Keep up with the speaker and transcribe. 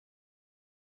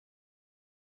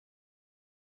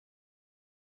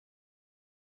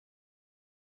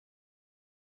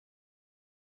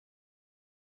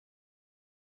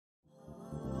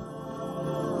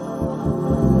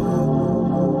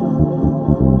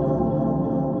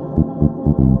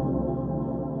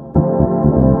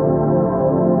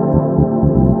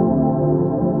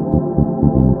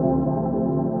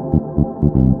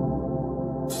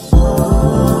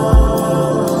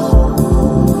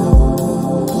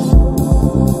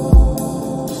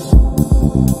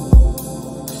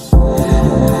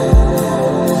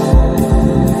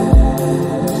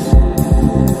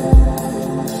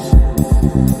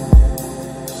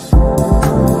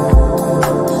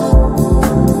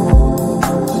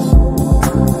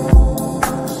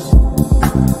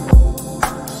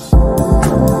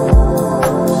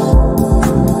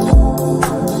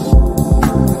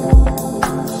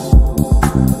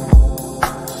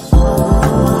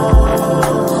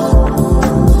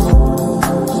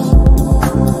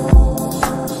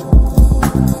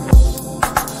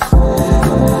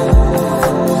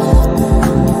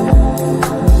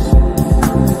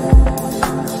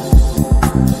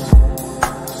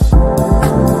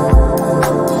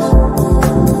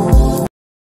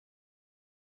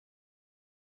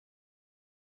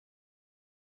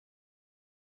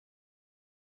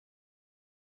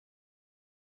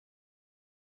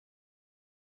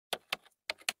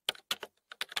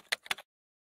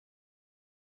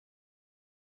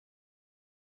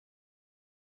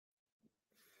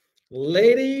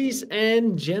Ladies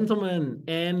and gentlemen,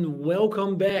 and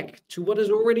welcome back to what is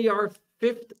already our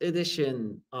 5th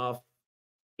edition of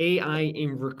AI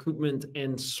in Recruitment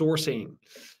and Sourcing.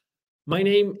 My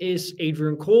name is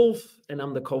Adrian Kolf, and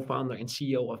I'm the co-founder and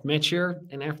CEO of Matcher.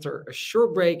 And after a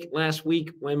short break last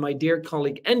week, when my dear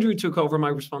colleague Andrew took over my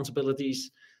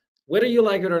responsibilities, whether you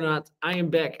like it or not, I am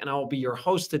back and I'll be your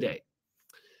host today.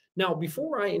 Now,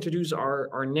 before I introduce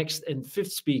our next and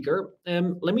 5th speaker,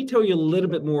 let me tell you a little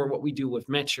bit more what we do with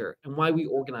Matcher and why we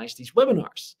organize these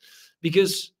webinars.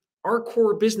 Because our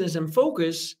core business and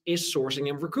focus is sourcing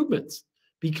and recruitment,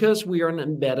 because we are an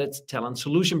embedded talent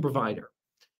solution provider.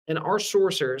 And our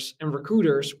sourcers and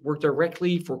recruiters work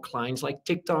directly for clients like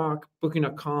TikTok,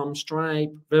 Booking.com,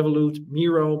 Stripe, Revolut,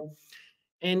 Miro,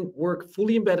 and work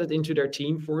fully embedded into their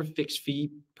team for a fixed fee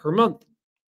per month.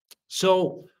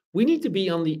 So we need to be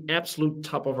on the absolute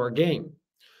top of our game.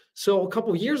 So a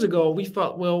couple of years ago, we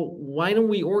thought, well, why don't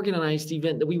we organize the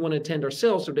event that we want to attend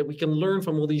ourselves so that we can learn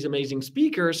from all these amazing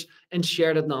speakers and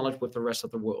share that knowledge with the rest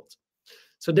of the world.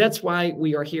 So that's why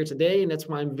we are here today. And that's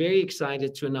why I'm very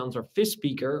excited to announce our 5th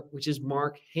speaker, which is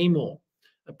Marc, Hamel,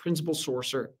 a principal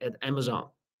sourcer at Amazon.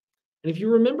 And if you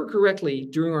remember correctly,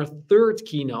 during our 3rd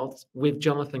keynote with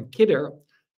Jonathan Kidder,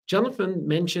 Jonathan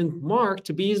mentioned Marc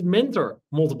to be his mentor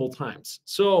multiple times.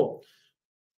 So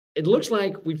it looks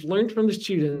like we've learned from the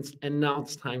students, and now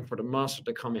it's time for the master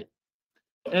to come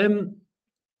in.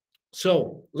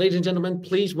 So, ladies and gentlemen,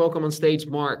 please welcome on stage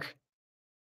Marc.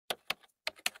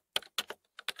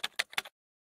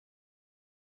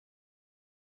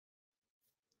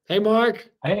 Hey, Marc.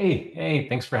 Hey,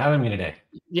 thanks for having me today.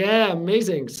 Yeah,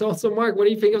 amazing. So Marc, what do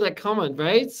you think of that comment,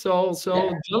 right? So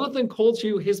yeah. Jonathan called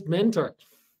you his mentor.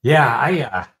 Yeah,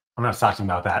 I'm not talking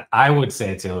about that. I would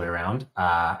say it's the other way around.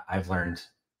 I've learned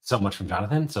so much from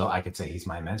Jonathan, so I could say he's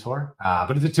my mentor.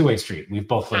 But it's a two-way street. We've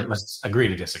both learned. Let's agree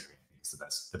to disagree. It's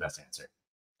the best answer.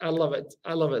 I love it.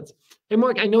 I love it. Hey,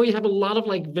 Marc, I know you have a lot of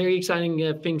very exciting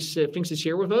things to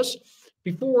share with us.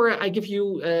 Before I give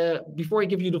you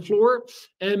the floor,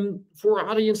 for our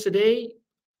audience today,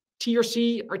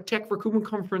 TRC, our tech recruitment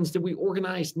conference that we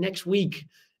organize next week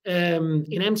in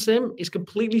Amsterdam, is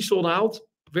completely sold out.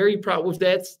 Very proud with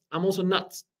that. I'm also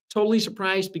not totally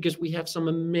surprised because we have some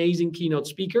amazing keynote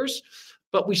speakers,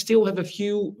 but we still have a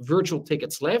few virtual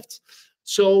tickets left.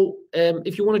 So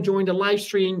if you want to join the live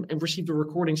stream and receive the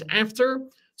recordings after,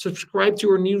 subscribe to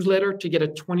our newsletter to get a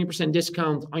 20%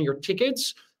 discount on your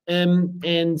tickets. And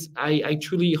I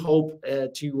truly hope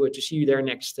to see you there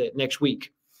next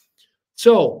week.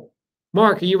 So,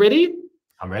 Marc, are you ready?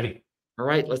 I'm ready. All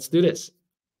right, let's do this.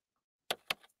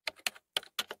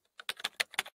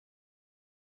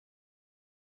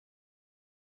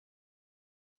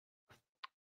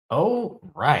 Oh,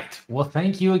 right. Well,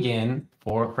 thank you again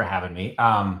for having me.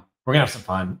 We're gonna have some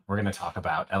fun. We're gonna talk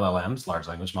about LLMs, large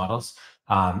language models,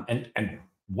 and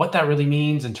what that really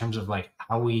means in terms of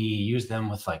how we use them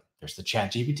with there's the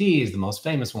Chat GPT is the most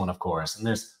famous one, of course, and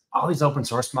there's all these open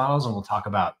source models, and we'll talk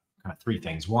about kind of 3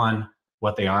 things. 1,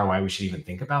 what they are, why we should even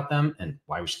think about them, and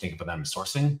why we should think about them as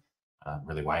sourcing,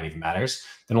 really why it even matters.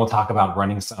 Then we'll talk about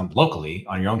running some locally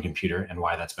on your own computer and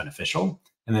why that's beneficial.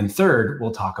 And then 3rd,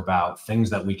 we'll talk about things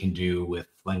that we can do with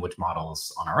language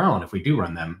models on our own if we do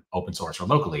run them open source or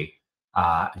locally,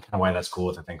 and kind of why that's cool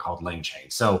with a thing called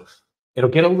LangChain. So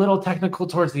it'll get a little technical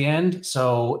towards the end.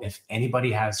 So if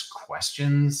anybody has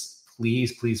questions,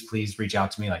 please, please, please reach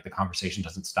out to me. Like the conversation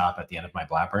doesn't stop at the end of my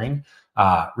blabbering.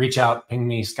 Reach out, ping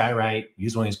me, Skywrite,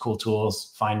 use one of these cool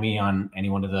tools, find me on any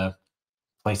one of the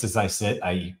places I sit.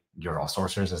 You're all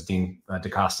sorcerers, as Dean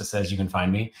DaCosta says, you can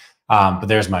find me. But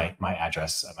there's my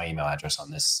address, my email address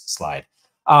on this slide.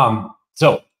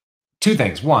 So two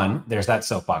things. One, there's that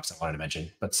soapbox I wanted to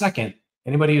mention. But second,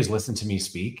 anybody who's listened to me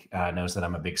speak knows that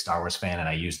I'm a big Star Wars fan, and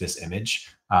I use this image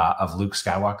of Luke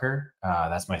Skywalker.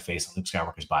 That's my face on Luke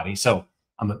Skywalker's body. So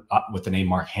I'm with the name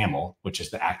Marc Hamel, which is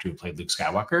the actor who played Luke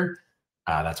Skywalker.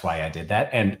 That's why I did that.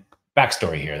 And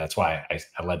backstory here, that's why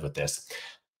I led with this.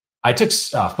 I took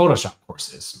Photoshop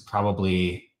courses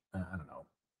probably, I don't know,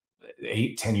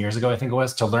 8-10 years ago, I think it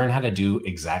was, to learn how to do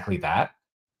exactly that.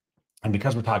 And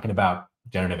because we're talking about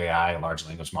generative AI, large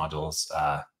language modules,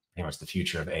 pretty much the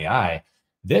future of AI,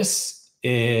 this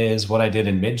is what I did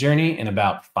in Midjourney in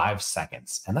about 5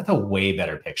 seconds. And that's a way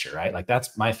better picture, right? Like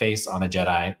that's my face on a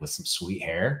Jedi with some sweet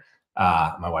hair.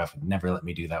 My wife would never let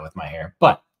me do that with my hair.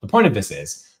 But the point of this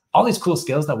is all these cool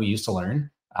skills that we used to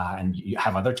learn, and you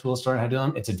have other tools to learn how to do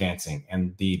them, it's advancing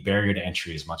and the barrier to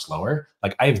entry is much lower.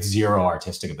 Like I have zero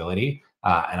artistic ability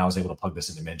and I was able to plug this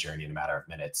into Midjourney in a matter of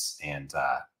minutes and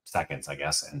seconds, I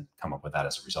guess, and come up with that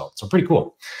as a result. So pretty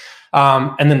cool.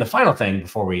 And then the final thing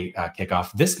before we kick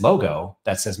off, this logo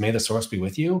that says, "May the source be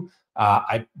with you."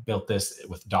 I built this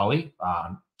with Dolly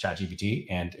on ChatGPT,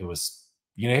 and it was,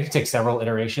 you have to take several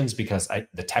iterations because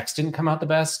the text didn't come out the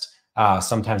best.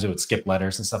 Sometimes it would skip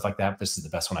letters and stuff like that. This is the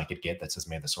best one I could get that says,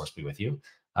 "May the source be with you."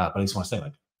 But I just want to say,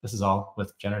 like, this is all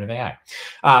with generative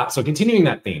AI. So continuing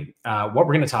that theme, what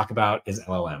we're going to talk about is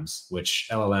LLMs, which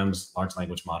LLMs, large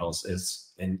language models,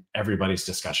 is in everybody's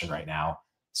discussion right now.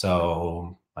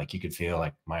 So like you could feel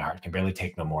like my heart can barely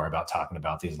take no more about talking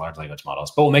about these large language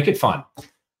models, but we'll make it fun.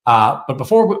 But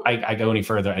before I go any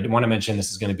further, I did want to mention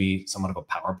this is going to be somewhat of a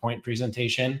PowerPoint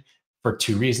presentation for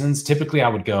two reasons. Typically, I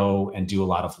would go and do a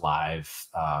lot of live,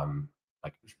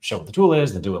 like show what the tool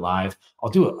is, then do it live. I'll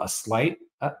do a slight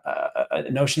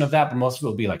notion of that, but most of it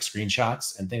will be like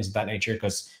screenshots and things of that nature,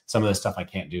 because some of this stuff I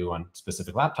can't do on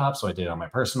specific laptops. So I did it on my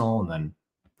personal and then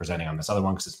presenting on this other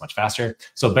one because it's much faster.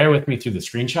 So bear with me through the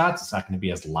screenshots. It's not going to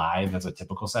be as live as a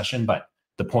typical session, but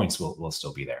the points will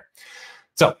still be there.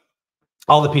 So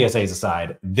all the PSAs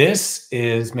aside, this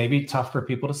is maybe tough for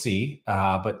people to see,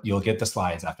 but you'll get the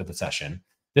slides after the session.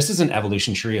 This is an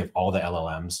evolution tree of all the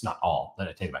LLMs, not all, let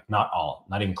it take it back, not all,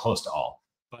 not even close to all,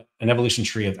 but an evolution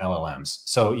tree of LLMs.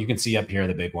 So you can see up here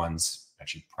the big ones,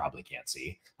 actually probably can't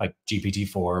see, like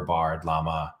GPT-4, Bard,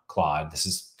 Llama, Claude. This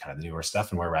is kind of the newer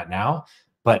stuff and where we're at now.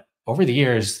 But over the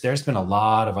years, there's been a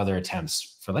lot of other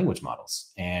attempts for language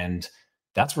models. And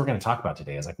that's what we're going to talk about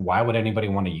today, is like, why would anybody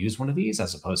want to use one of these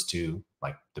as opposed to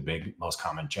like the big, most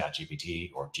common ChatGPT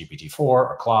or GPT-4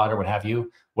 or Claude or what have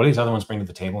you? What do these other ones bring to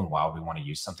the table, and why would we want to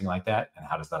use something like that? And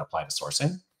how does that apply to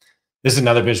sourcing? This is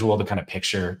another visual to kind of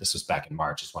picture. This was back in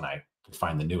March is when I could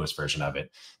find the newest version of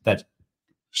it that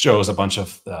shows a bunch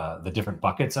of the different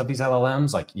buckets of these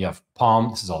LLMs. Like you have Palm.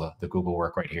 This is all the Google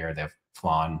work right here. They have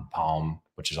Flan, Palm,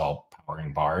 which is all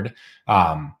powering Bard.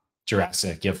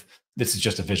 Jurassic, this is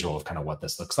just a visual of kind of what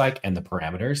this looks like and the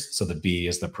parameters. So the B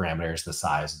is the parameters, the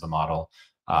size of the model.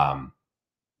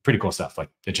 Pretty cool stuff. Like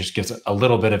it just gives a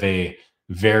little bit of a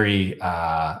very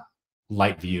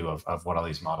light view of what all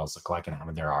these models look like and how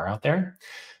many there are out there.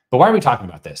 But why are we talking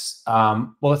about this?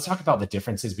 Well, let's talk about the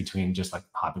differences between just like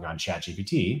hopping on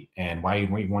ChatGPT and why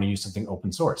you want to use something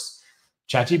open source.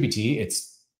 ChatGPT, it's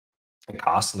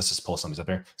cost. Let's just pull some of these up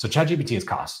here. So ChatGPT is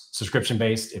cost, subscription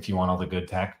based. If you want all the good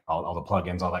tech, all the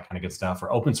plugins, all that kind of good stuff.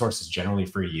 Or open source is generally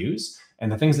free use,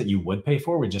 and the things that you would pay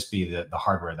for would just be the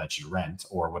hardware that you rent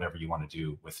or whatever you want to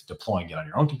do with deploying it on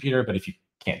your own computer. But if you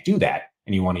can't do that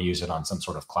and you want to use it on some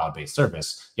sort of cloud-based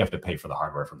service, you have to pay for the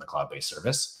hardware from the cloud-based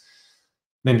service.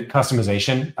 Then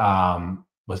customization.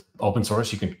 With open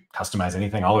source, you can customize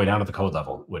anything all the way down to the code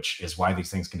level, which is why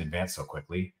these things can advance so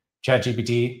quickly.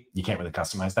 ChatGPT, you can't really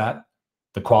customize that.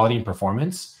 The quality and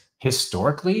performance,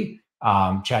 historically,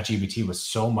 ChatGPT was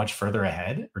so much further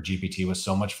ahead, or GPT was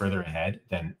so much further ahead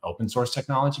than open source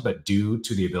technology, but due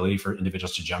to the ability for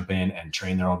individuals to jump in and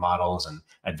train their own models and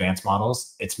advanced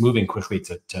models, it's moving quickly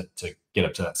to get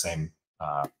up to that same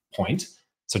point.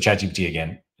 So ChatGPT,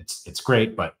 again, it's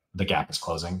great, but the gap is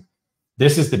closing.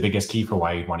 This is the biggest key for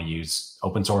why you want to use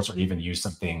open source or even use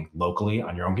something locally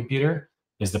on your own computer,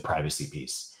 is the privacy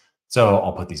piece. So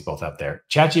I'll put these both up there.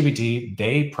 ChatGPT,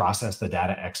 they process the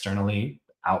data externally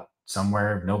out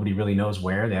somewhere. Nobody really knows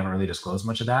where. They haven't really disclosed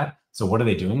much of that. So what are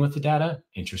they doing with the data?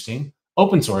 Interesting.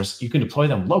 Open source, you can deploy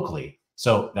them locally.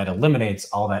 So that eliminates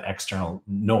all that external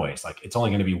noise. Like it's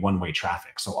only going to be one-way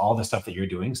traffic. So all the stuff that you're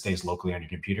doing stays locally on your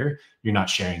computer. You're not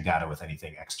sharing data with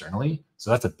anything externally.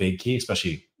 So that's a big key,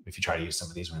 especially if you try to use some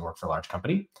of these when you work for a large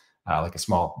company, like a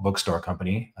small bookstore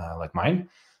company like mine.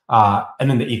 And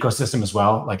then the ecosystem as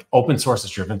well, like open source is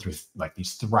driven through like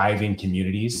these thriving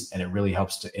communities, and it really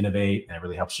helps to innovate, and it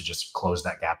really helps to just close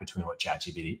that gap between what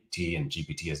ChatGPT and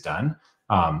GPT has done,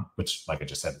 which, like I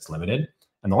just said, it's limited.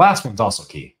 And the last one's also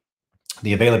key,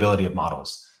 the availability of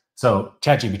models. So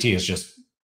ChatGPT is just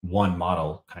one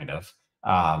model kind of,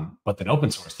 but then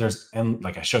open source, and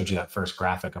like I showed you that first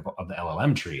graphic of the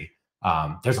LLM tree,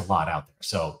 there's a lot out there.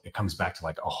 So it comes back to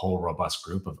like a whole robust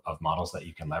group of models that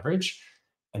you can leverage.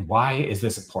 And why is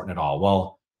this important at all?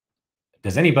 Well,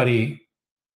 does anybody,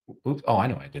 oops, oh, I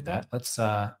know I did that. Let's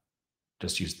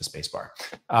just use the space bar.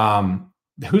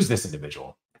 Who's this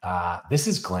individual? This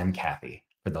is Glenn Cathy,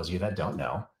 for those of you that don't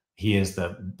know. He is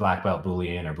the black belt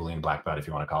Boolean, or Boolean black belt, if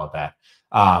you want to call it that.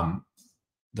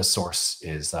 The source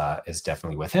is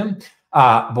definitely with him.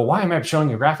 But why am I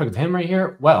showing a graphic of him right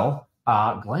here? Well,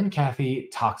 Glenn Cathy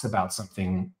talks about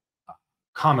something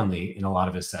commonly in a lot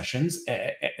of his sessions,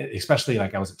 especially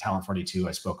like I was at Talent 42,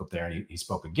 I spoke up there, and he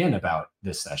spoke again about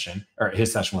this session, or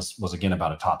his session was again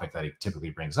about a topic that he typically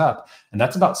brings up, and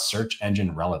that's about search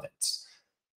engine relevance.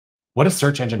 What is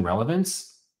search engine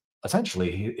relevance?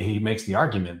 Essentially, he makes the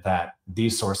argument that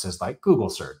these sources like Google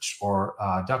search or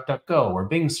DuckDuckGo or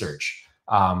Bing search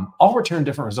all return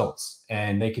different results,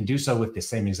 and they can do so with the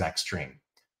same exact string.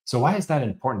 So why is that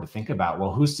important to think about?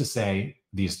 Well, who's to say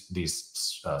these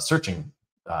searching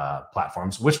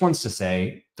platforms, which ones to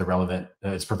say the relevant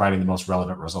is providing the most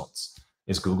relevant results?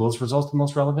 Is Google's results the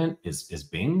most relevant? Is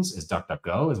Bing's? Is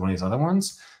DuckDuckGo? Is one of these other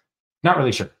ones? Not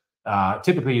really sure.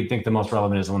 Typically, you'd think the most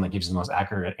relevant is the one that gives you the most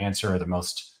accurate answer, or the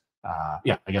most,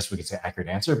 yeah, I guess we could say accurate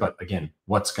answer. But again,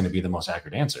 what's going to be the most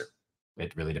accurate answer?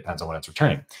 It really depends on what it's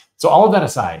returning. So all of that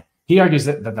aside, he argues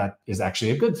that that is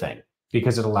actually a good thing,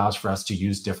 because it allows for us to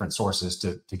use different sources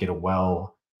to get a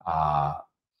well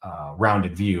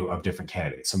rounded view of different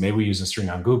candidates. So maybe we use a string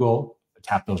on Google,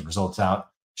 tap those results out,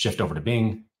 shift over to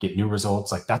Bing, get new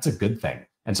results. Like that's a good thing.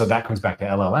 And so that comes back to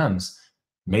LLMs.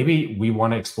 Maybe we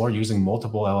want to explore using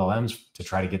multiple LLMs to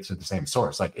try to get to the same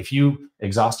source. Like if you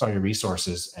exhaust all your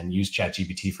resources and use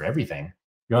ChatGPT for everything,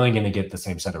 you're only going to get the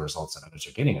same set of results that others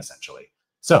are getting, essentially.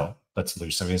 So let's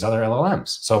use some of these other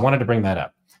LLMs. So I wanted to bring that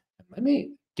up. Let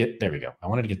me there we go. I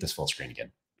wanted to get this full screen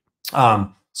again.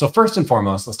 So first and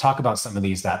foremost, let's talk about some of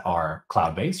these that are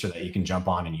cloud-based, or that you can jump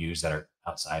on and use, that are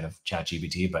outside of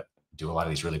ChatGPT, but do a lot of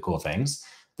these really cool things.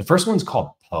 The first one's called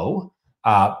Poe.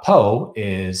 Poe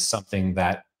is something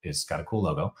that is got a cool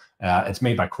logo. It's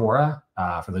med by Quora.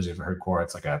 For those of you who've heard Quora,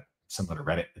 it's like similar to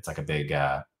Reddit. It's like a big,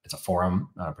 it's a forum,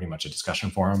 pretty much a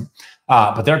discussion forum.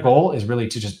 But their goal is really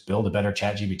to just build a better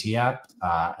ChatGPT app.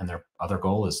 And their other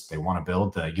goal is they want to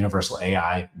build the universal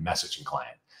AI messaging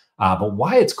client. But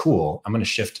why it's cool, I'm going to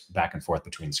shift back and forth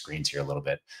between screens here a little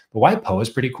bit. But why Poe is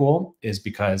pretty cool is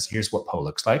because here's what Poe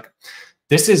looks like.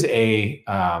 This is a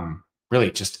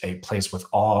really just a place with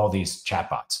all these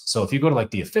chatbots. So if you go to like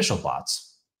the official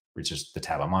bots, which is the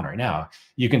tab I'm on right now,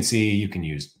 you can see you can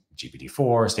use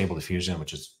GPT-4, Stable Diffusion,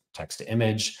 which is text to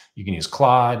image. You can use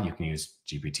Claude. You can use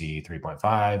GPT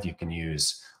 3.5. You can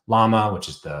use Llama, which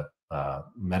is the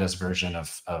Meta's version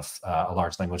of a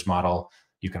large language model.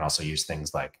 You can also use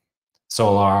things like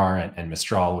Solar and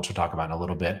Mistral, which we'll talk about in a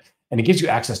little bit. And it gives you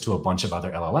access to a bunch of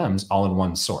other LLMs all in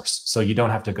one source. So you don't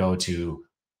have to go to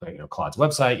Claude's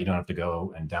website. You don't have to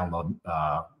go and download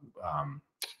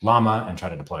Llama and try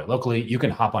to deploy it locally. You can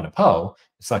hop onto Poe,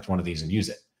 select one of these and use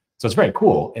it. So it's very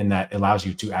cool in that it allows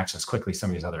you to access quickly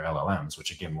some of these other LLMs,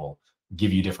 which again will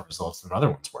give you different results than other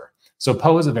ones were. So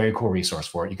Poe is a very cool resource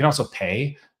for it. You can also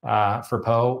pay for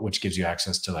Poe, which gives you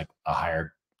access to like a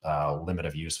higher limit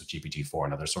of use with GPT-4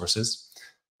 and other sources.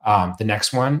 The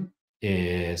next one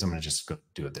is, I'm going to just go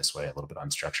do it this way, a little bit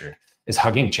unstructured, is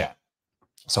Hugging Chat.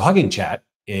 So Hugging Chat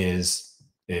is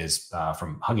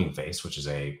from Hugging Face, which is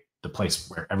the place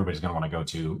where everybody's going to want to go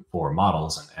to for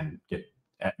models and get,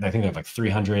 I think they have like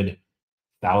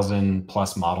 300,000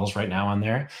 plus models right now on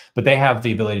there, but they have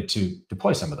the ability to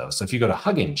deploy some of those. So if you go to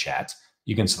Hugging Chat,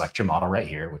 you can select your model right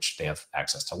here, which they have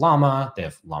access to Llama, they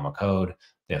have Llama Code,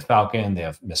 they have Falcon, they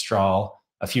have Mistral,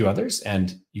 a few others,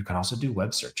 and you can also do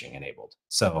web searching enabled.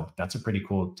 So that's a pretty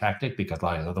cool tactic, because a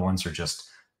lot of the other ones are just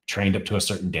trained up to a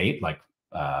certain date. Like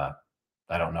I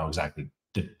don't know exactly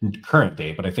the current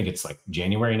date, but I think it's like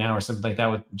January now or something like that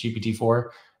with GPT-4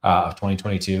 of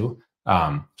 2022.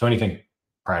 So anything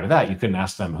prior to that, you couldn't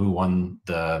ask them who won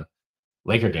the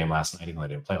Laker game last night, even though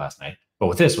they didn't play last night. But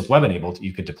with this, with web enabled,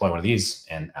 you could deploy one of these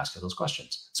and ask it those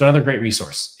questions. So another great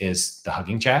resource is the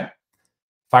Hugging Chat.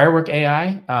 Firework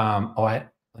AI. I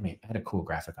had a cool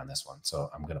graphic on this one, so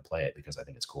I'm going to play it because I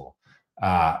think it's cool.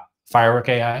 Firework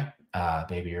AI.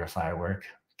 Baby, you're a firework.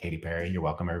 Katy Perry, you're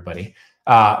welcome, everybody.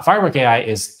 Firework AI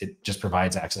just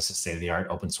provides access to state-of-the-art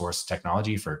open source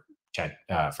technology for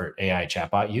AI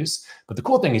chatbot use. But the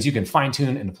cool thing is you can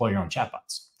fine-tune and deploy your own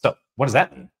chatbots. So what does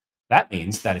that mean? That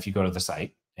means that if you go to the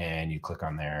site and you click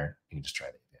on there, you can just try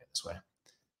it this way.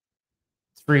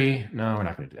 It's free. No, we're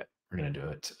not going to do that. We're going to do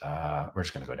it. We're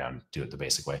just going to go down and do it the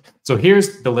basic way. So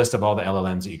here's the list of all the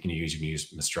LLMs that you can use. You can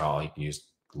use Mistral. You can use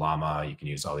Llama. You can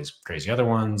use all these crazy other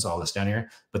ones, all this down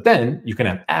here. But then you can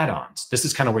have add-ons. This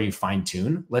is kind of where you fine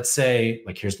tune. Let's say,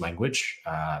 like, here's language.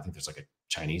 I think there's like a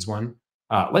Chinese one.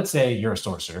 Let's say you're a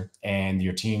sourcer and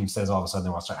your team says all of a sudden they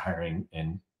want to start hiring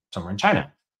somewhere in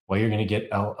China. Well, you're going to get,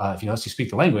 if you speak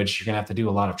the language, you're going to have to do a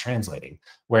lot of translating.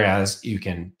 Whereas you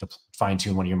can fine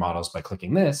tune one of your models by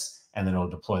clicking this, and then it'll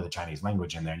deploy the Chinese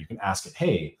language in there. And you can ask it,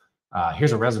 hey,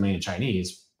 here's a resume in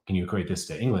Chinese. Can you equate this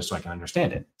to English so I can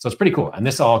understand it? So it's pretty cool. And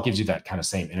this all gives you that kind of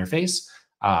same interface.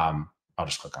 I'll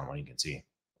just click on one you can see.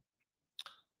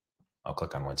 I'll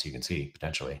click on one so you can see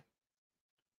potentially.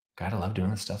 Gotta love doing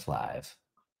this stuff live.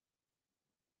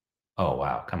 Oh,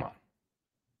 wow. Come on.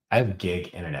 I have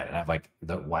gig internet and I have like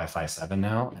the Wi-Fi 7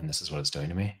 now, and this is what it's doing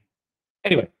to me.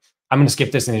 Anyway, I'm going to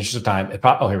skip this in the interest of time.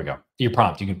 Oh, here we go. Your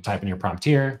prompt. You can type in your prompt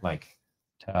here, like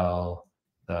tell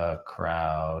the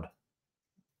crowd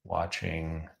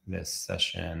watching this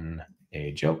session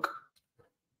a joke,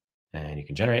 and you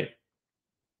can generate.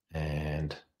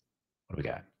 And what do we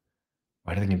got?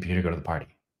 Why did the computer go to the party?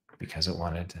 Because it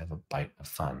wanted to have a bite of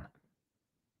fun.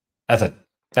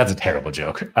 That's a terrible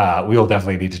joke. We will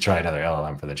definitely need to try another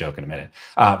LLM for the joke in a minute.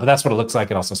 But that's what it looks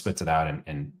like. It also spits it out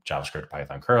in JavaScript,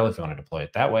 Python, curl if you want to deploy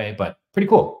it that way. But pretty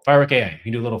cool. Firework AI. You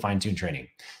can do a little fine-tune training.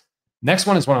 Next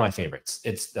one is one of my favorites.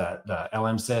 It's the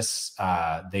LMsys.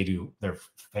 They're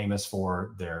famous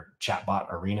for their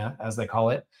chatbot arena, as they call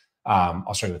it.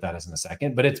 I'll show you what that is in a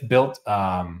second. But it's built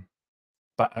by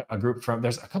a group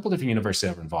there's a couple different universities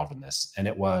that were involved in this. And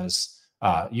it was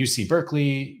UC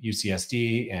Berkeley,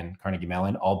 UCSD, and Carnegie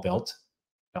Mellon all built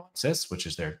LLMsys, which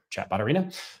is their chatbot arena.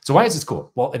 So why is this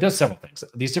cool? Well, it does several things.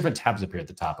 These different tabs appear at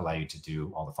the top, allow you to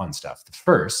do all the fun stuff. The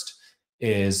first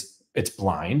is it's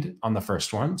blind on the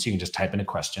first one. So you can just type in a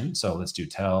question. So let's do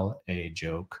tell a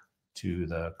joke to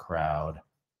the crowd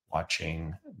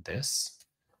watching this.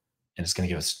 And it's going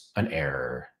to give us an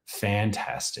error.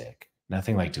 Fantastic.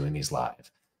 Nothing like doing these live.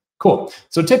 Cool.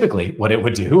 So typically what it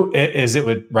would do is it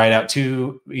would write out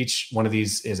to each one of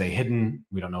these is a hidden,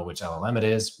 we don't know which LLM it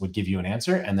is, would give you an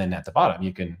answer. And then at the bottom,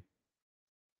 you can,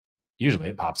 usually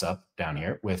it pops up down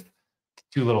here with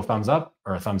two little thumbs up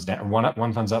or a thumbs down,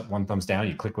 one thumbs up, one thumbs down.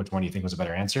 You click which one you think was a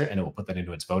better answer, and it will put that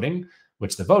into its voting,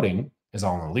 which the voting is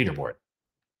all on the leaderboard.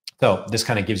 So this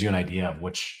kind of gives you an idea of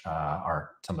which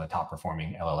are some of the top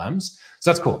performing LLMs.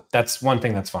 So that's cool. That's one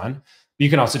thing that's fun. You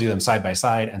can also do them side by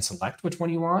side and select which one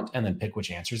you want and then pick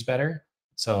which answer is better.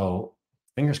 So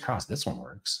fingers crossed this one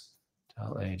works.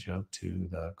 Tell a joke to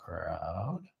the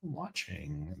crowd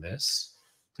watching this.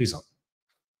 Please don't.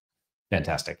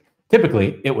 Fantastic.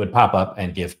 Typically, it would pop up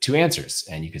and give two answers,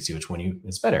 and you could see which one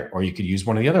is better. Or you could use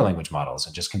one of the other language models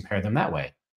and just compare them that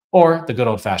way. Or the good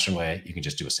old-fashioned way, you can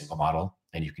just do a single model,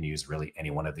 and you can use really any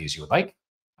one of these you would like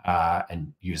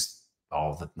and use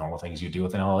all the normal things you do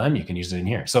with an LLM, you can use it in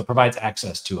here. So it provides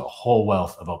access to a whole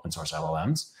wealth of open source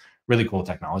LLMs. Really cool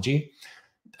technology.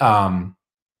 So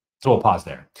we'll pause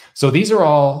there. So these are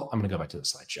all, I'm going to go back to the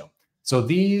slideshow. So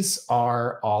these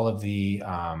are all of the,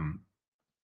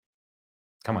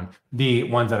 the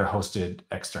ones that are hosted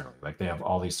externally. Like they have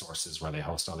all these sources where they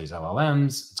host all these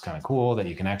LLMs. It's kind of cool that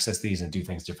you can access these and do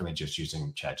things differently just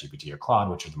using ChatGPT or Claude,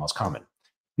 which are the most common.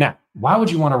 Now, why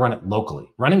would you want to run it locally?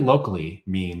 Running locally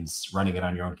means running it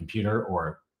on your own computer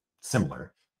or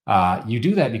similar. You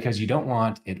do that because you don't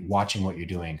want it watching what you're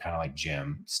doing, kind of like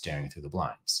Jim staring through the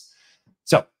blinds.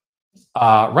 So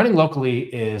running locally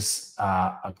is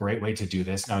a great way to do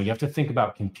this. Now, you have to think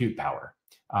about compute power.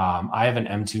 I have an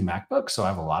M2 MacBook, so I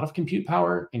have a lot of compute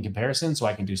power in comparison, so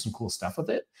I can do some cool stuff with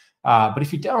it. But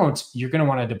if you don't, you're going to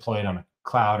want to deploy it on a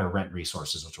cloud or rent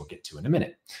resources, which we'll get to in a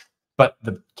minute. But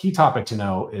the key topic to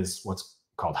know is what's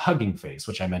called Hugging Face,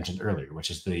 which I mentioned earlier,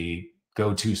 which is the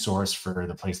go-to source for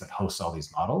the place that hosts all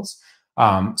these models.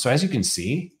 So as you can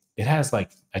see, it has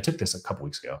like, I took this a couple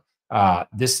weeks ago.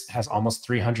 This has almost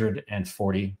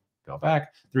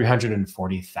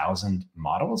 340,000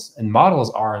 models. And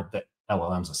models are the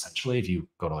LLMs essentially, if you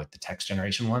go to like the text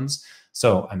generation ones.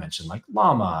 So I mentioned like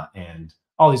Llama and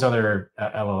all these other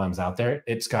LLMs out there,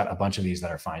 it's got a bunch of these that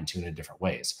are fine-tuned in different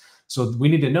ways. So we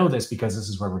need to know this because this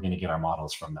is where we're going to get our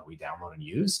models from that we download and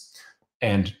use.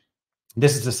 And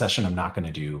this is a session I'm not going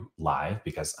to do live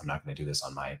because I'm not going to do this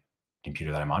on my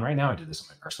computer that I'm on right now. I did this on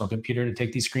my personal computer to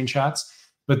take these screenshots.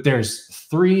 But there's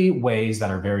 3 ways that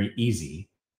are very easy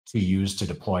to use to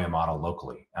deploy a model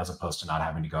locally, as opposed to not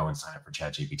having to go and sign up for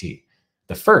ChatGPT.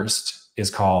 The first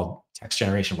is called text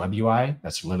generation web UI.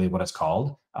 That's literally what it's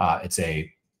called. It's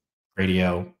a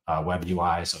radio web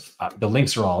UI. So the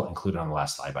links are all included on the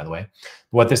last slide, by the way.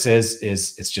 What this is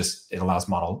it allows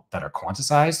models that are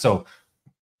quantized. So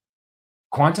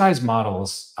quantized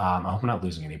models, I hope I'm not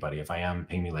losing anybody. If I am,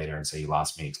 ping me later and say you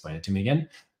lost me, explain it to me again.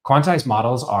 Quantized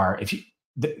models are,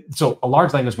 so a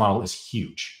large language model is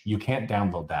huge. You can't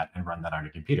download that and run that on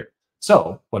your computer.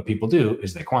 So what people do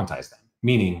is they quantize them,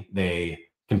 meaning they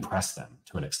compress them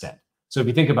to an extent. So if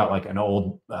you think about like an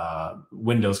old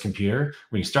Windows computer,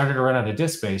 when you started to run out of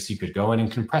disk space, you could go in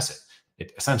and compress it.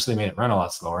 It essentially made it run a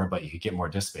lot slower, but you could get more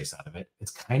disk space out of it.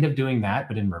 It's kind of doing that,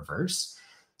 but in reverse.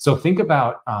 So think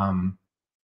about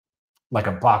like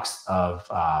a box of,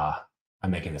 I'm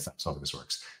making this up, so this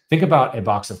works. Think about a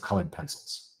box of colored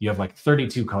pencils. You have like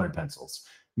 32 colored pencils,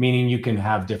 meaning you can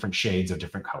have different shades of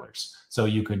different colors. So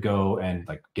you could go and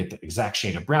like get the exact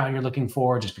shade of brown you're looking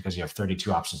for just because you have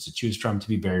 32 options to choose from to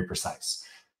be very precise.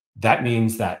 That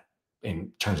means that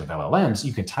in terms of LLMs,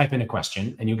 you can type in a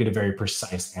question and you get a very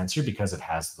precise answer because it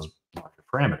has those larger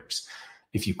parameters.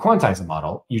 If you quantize a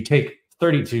model, you take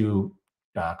 32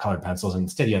 colored pencils and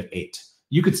instead you have 8.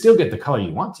 You could still get the color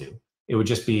you want to. It would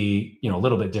just be, a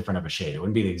little bit different of a shade. It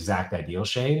wouldn't be the exact ideal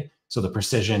shade. So the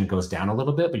precision goes down a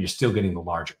little bit, but you're still getting the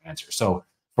larger answer. So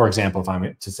for example, if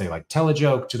I'm to say like, tell a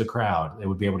joke to the crowd, it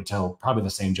would be able to tell probably the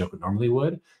same joke it normally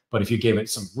would. But if you gave it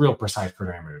some real precise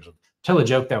parameters, tell a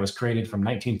joke that was created from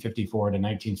 1954 to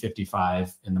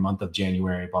 1955 in the month of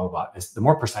January, blah, blah, blah. The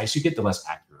more precise you get, the less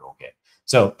accurate it'll get.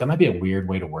 So that might be a weird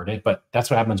way to word it, but that's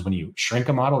what happens when you shrink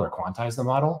a model or quantize the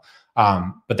model.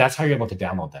 But that's how you're able to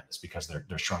download them, is because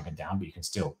they're shrunken down, but you can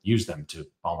still use them to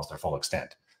almost their full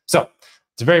extent. So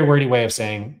it's a very wordy way of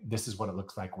saying this is what it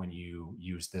looks like when you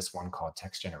use this one called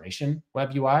text generation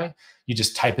web UI. You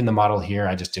just type in the model here.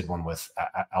 I just did one with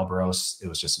Alberos. It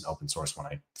was just an open source one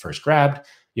I first grabbed.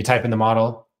 You type in the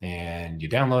model and you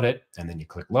download it, and then you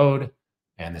click load.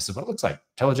 And this is what it looks like.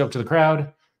 Tell a joke to the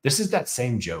crowd. This is that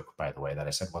same joke, by the way, that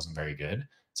I said wasn't very good.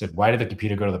 It said, why did the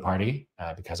computer go to the party?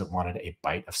 Because it wanted a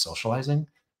bite of socializing.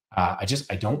 I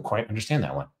don't quite understand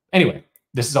that one. Anyway,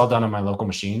 this is all done on my local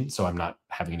machine, so I'm not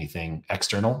having anything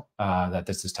external that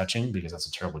this is touching, because that's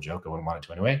a terrible joke. I wouldn't want it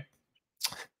to anyway.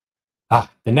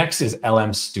 The next is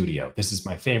LM Studio. This is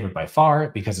my favorite by far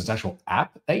because it's an actual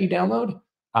app that you download.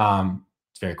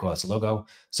 It's very cool. It's a logo.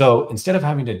 So instead of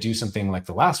having to do something like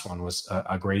the last one was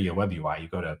a Gradio web UI, you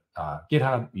go to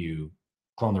GitHub, you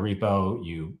clone the repo,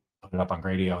 you put it up on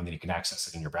Gradio, and then you can access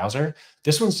it in your browser.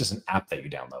 This one's just an app that you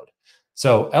download.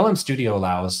 So LM Studio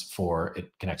allows for,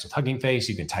 it connects with Hugging Face.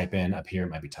 You can type in up here, it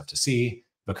might be tough to see,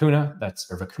 Vicuña,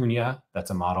 that's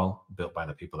a model built by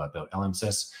the people that built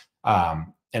LMSys.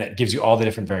 And it gives you all the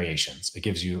different variations. It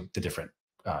gives you the different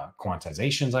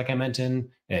quantizations, like I mentioned.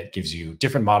 It gives you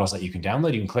different models that you can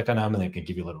download. You can click on them and they can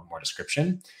give you a little bit more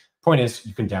description. Point is,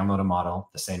 you can download a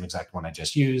model, the same exact one I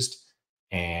just used,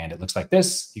 and it looks like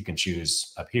this. You can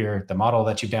choose up here the model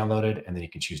that you've downloaded, and then you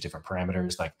can choose different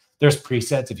parameters. Like there's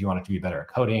presets if you want it to be better at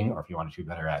coding, or if you want it to be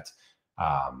better at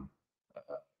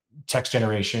text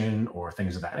generation or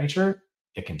things of that nature.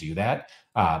 It can do that,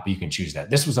 but you can choose that.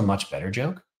 This was a much better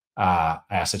joke. I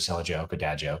asked it to tell a joke, a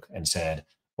dad joke, and said,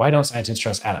 why don't scientists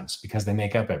trust atoms? Because they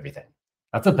make up everything.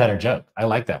 That's a better joke. I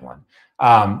like that one.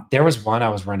 There was one I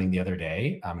was running the other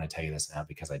day. I'm going to tell you this now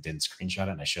because I didn't screenshot it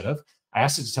and I should have. I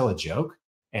asked it to tell a joke,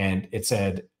 and it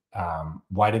said,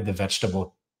 why did the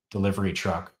vegetable delivery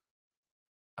truck,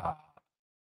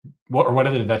 what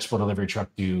did the vegetable delivery truck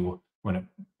do when it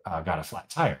got a flat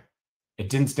tire? It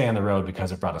didn't stay on the road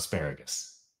because it brought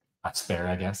asparagus.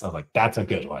 Asparagus. I was like, that's a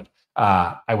good one.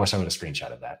 I wish I would have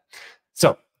screenshotted that.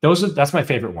 So that's my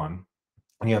favorite one.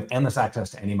 And you have endless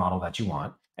access to any model that you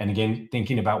want. And again,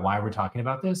 thinking about why we're talking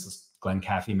about this, Glenn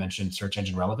Caffey mentioned search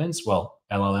engine relevance. Well,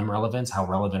 LLM relevance, how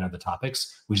relevant are the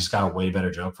topics? We just got a way better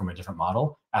joke from a different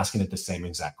model, asking it the same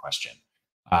exact question.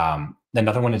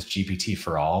 Another one is GPT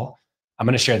for all. I'm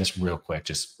going to share this real quick,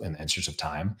 just in the interest of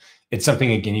time. It's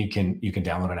something, again, you can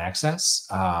download and access.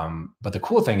 But the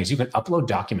cool thing is you can upload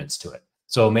documents to it.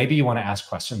 So maybe you want to ask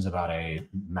questions about a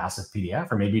massive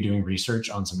PDF, or maybe you're doing research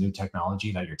on some new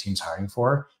technology that your team's hiring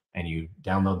for. and you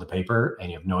download the paper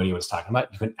and you have no idea what it's talking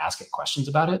about, you can ask it questions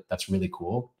about it. That's really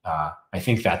cool. I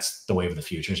think that's the way of the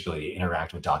future, is ability to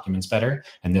interact with documents better.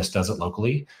 And this does it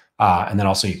locally. And then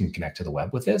also you can connect to the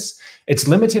web with this. It's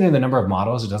limited in the number of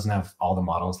models. It doesn't have all the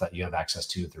models that you have access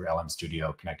to through LM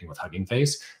Studio connecting with Hugging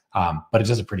Face, but it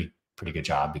does a pretty good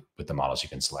job with the models you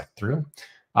can select through.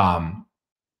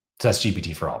 So that's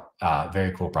GPT for All.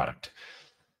 Very cool product.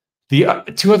 The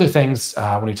two other things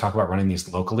when we talk about running these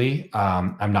locally,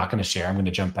 I'm not going to share. I'm going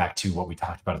to jump back to what we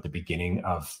talked about at the beginning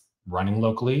of running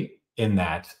locally, in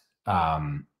that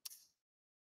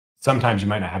sometimes you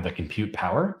might not have the compute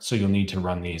power, so you'll need to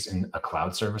run these in a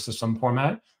cloud service of some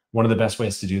format. One of the best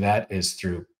ways to do that is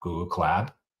through Google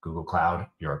Cloud. Google Cloud,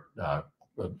 your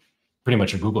pretty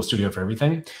much your Google Studio for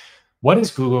everything. What is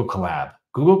Google Collab?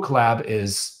 Google Collab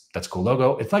is, that's a cool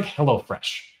logo. It's like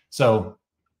HelloFresh. So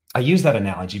I use that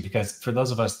analogy because for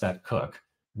those of us that cook,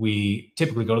 we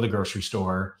typically go to the grocery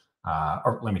store,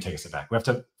 or let me take a step back. We have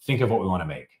to think of what we want to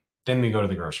make. Then we go to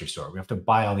the grocery store. We have to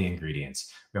buy all the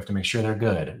ingredients. We have to make sure they're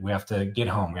good. We have to get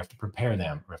home. We have to prepare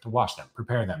them. We have to wash them,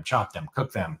 prepare them, chop them,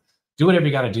 cook them, do whatever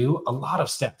you got to do. A lot of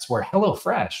steps, where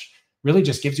HelloFresh really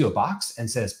just gives you a box and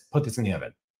says, put this in the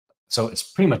oven. So it's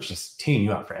pretty much just teeing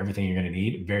you up for everything you're going to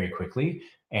need very quickly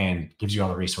and gives you all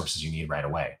the resources you need right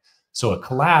away. So a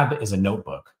collab is a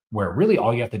notebook where really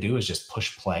all you have to do is just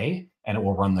push play and it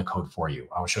will run the code for you.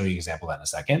 I'll show you an example of that in a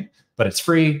second, but it's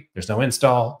free. There's no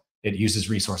install. It uses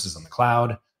resources on the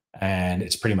cloud, and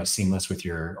it's pretty much seamless with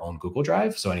your own Google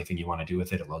Drive. So anything you want to do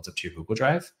with it, it loads up to your Google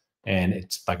Drive. And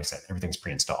it's, like I said, everything's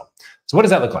pre-installed. So what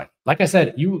does that look like? Like I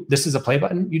said, this is a play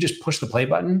button. You just push the play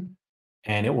button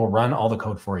and it will run all the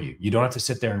code for you. You don't have to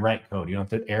sit there and write code. You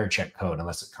don't have to error check code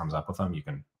unless it comes up with them. You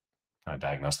can kind of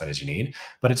diagnose that as you need.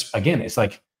 But it's, again, it's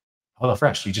like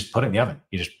HelloFresh. You just put it in the oven.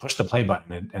 You just push the play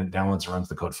button and it downloads and runs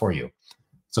the code for you.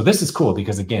 So this is cool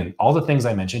because, again, all the things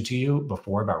I mentioned to you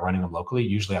before about running them locally, you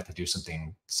usually have to do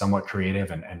something somewhat creative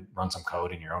and run some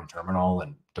code in your own terminal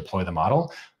and deploy the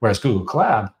model. Whereas Google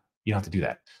Collab, you don't have to do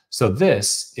that. So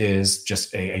this is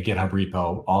just a GitHub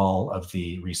repo. All of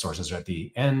the resources are at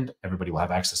the end. Everybody will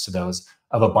have access to those,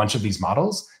 of a bunch of these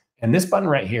models. And this button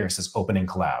right here says Open in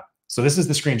Collab. So this is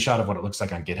the screenshot of what it looks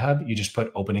like on GitHub. You just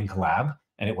put Open in Collab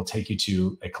and it will take you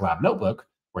to a Collab notebook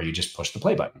where you just push the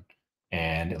play button.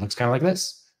 And it looks kind of like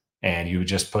this. And you would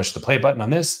just push the play button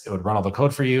on this. It would run all the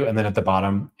code for you. And then at the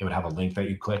bottom, it would have a link that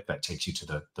you click that takes you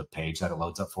to the page that it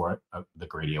loads up for it, the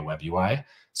Gradio web UI.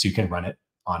 So you can run it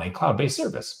on a cloud-based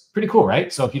service. Pretty cool,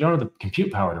 right? So if you don't have the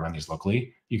compute power to run these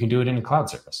locally, you can do it in a cloud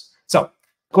service. So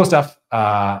cool stuff.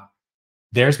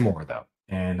 There's more though.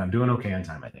 And I'm doing okay on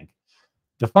time, I think.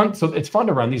 So it's fun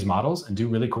to run these models and do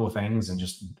really cool things. And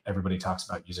just everybody talks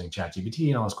about using ChatGPT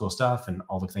and all this cool stuff and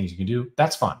all the things you can do.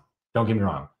 That's fun. Don't get me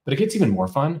wrong, but it gets even more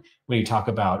fun when you talk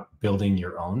about building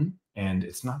your own, and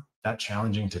it's not that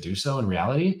challenging to do so in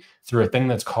reality through a thing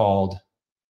that's called,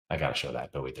 I got to show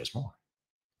that, but wait, there's more.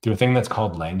 Through a thing that's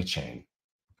called LangChain.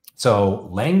 So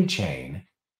LangChain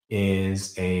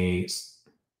is a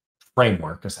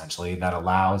framework essentially that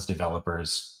allows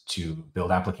developers to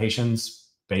build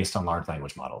applications based on large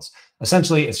language models.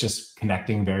 Essentially, it's just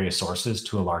connecting various sources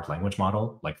to a large language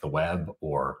model like the web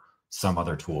or some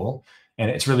other tool. And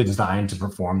it's really designed to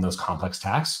perform those complex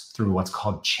tasks through what's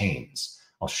called chains.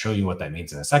 I'll show you what that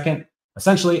means in a second.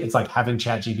 Essentially, it's like having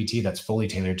ChatGPT that's fully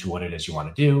tailored to what it is you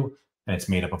want to do. And it's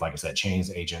made up of, like I said,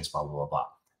 chains, agents, blah, blah, blah, blah.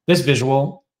 This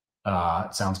visual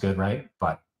sounds good, right?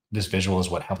 But this visual is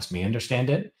what helps me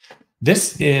understand it.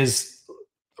 This is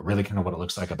really kind of what it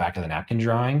looks like, a back of the napkin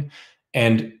drawing.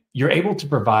 And you're able to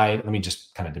provide, let me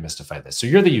just kind of demystify this. So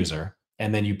you're the user,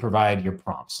 and then you provide your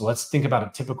prompts. So let's think about a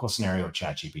typical scenario of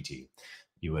ChatGPT.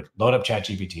 You would load up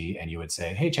ChatGPT and you would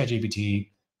say, hey,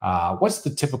 ChatGPT, what's the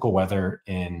typical weather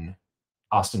in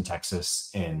Austin,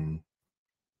 Texas in,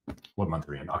 what month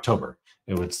are we in? October.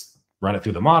 It would run it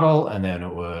through the model and then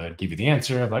it would give you the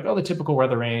answer of like, oh, the typical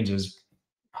weather range is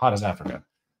hot as Africa.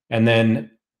 And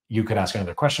then you could ask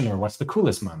another question, or what's the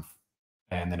coolest month?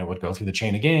 And then it would go through the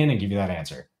chain again and give you that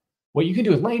answer. What you can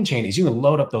do with LangChain is you can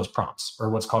load up those prompts, or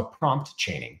what's called prompt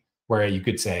chaining, where you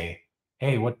could say,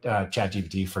 hey, what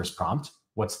ChatGPT first prompt,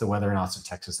 what's the weather in Austin,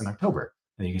 Texas in October?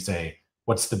 And you can say,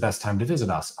 what's the best time to visit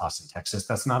Austin, Texas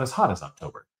that's not as hot as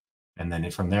October? And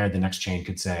then from there, the next chain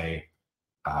could say,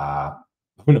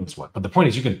 who knows what. But the point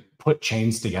is you can put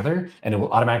chains together and it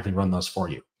will automatically run those for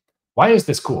you. Why is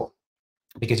this cool?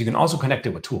 Because you can also connect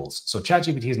it with tools. So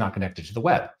ChatGPT is not connected to the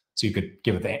web. So you could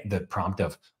give it the prompt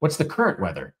of what's the current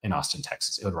weather in Austin,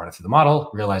 Texas. It would run it through the model,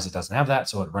 realize it doesn't have that.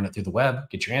 So it would run it through the web,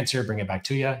 get your answer, bring it back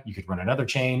to you. You could run another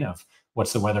chain of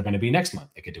what's the weather going to be next month?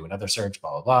 It could do another search,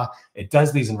 blah, blah, blah. It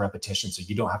does these in repetition, so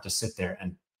you don't have to sit there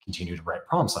and continue to write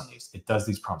prompts on these. It does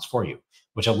these prompts for you,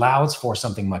 which allows for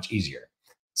something much easier.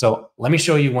 So let me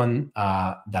show you one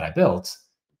that I built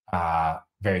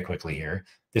very quickly here.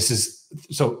 This is,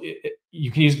 so you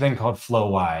can use a thing called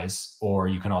Flowwise, or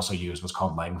you can also use what's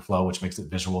called LangFlow, which makes it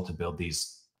visual to build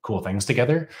these cool things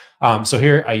together. So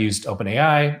here I used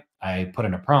OpenAI. I put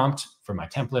in a prompt for my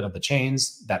template of the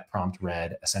chains. That prompt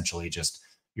read essentially just,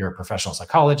 you're a professional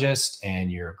psychologist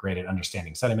and you're great at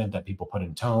understanding sentiment that people put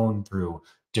in tone through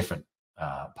different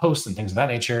posts and things of that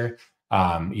nature.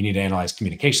 You need to analyze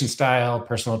communication style,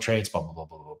 personal traits, blah, blah, blah,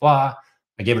 blah, blah, blah.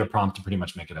 I gave it a prompt to pretty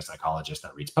much make it a psychologist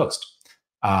that reads post.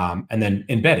 And then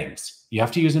embeddings. You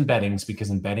have to use embeddings because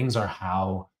embeddings are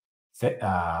how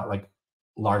like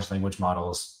large language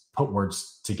models put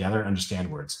words together and understand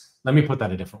words. Let me put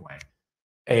that a different way.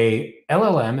 A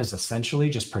LLM is essentially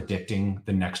just predicting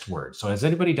the next word. So has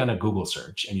anybody done a Google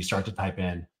search and you start to type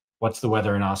in, what's the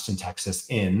weather in Austin, Texas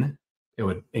in, it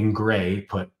would in gray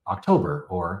put October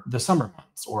or the summer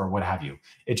months or what have you.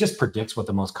 It just predicts what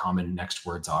the most common next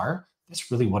words are.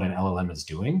 That's really what an LLM is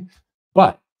doing.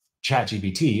 But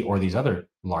ChatGPT or these other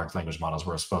large language models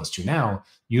we're exposed to now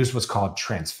use what's called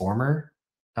transformer.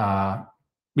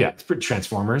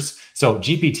 Transformers. So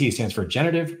GPT stands for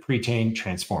Generative Pre-trained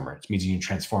Transformer. It means using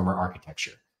transformer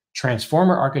architecture.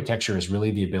 Transformer architecture is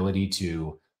really the ability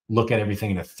to look at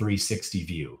everything in a 360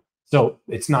 view. So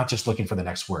it's not just looking for the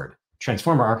next word.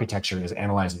 Transformer architecture is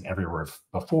analyzing every word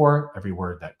before, every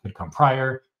word that could come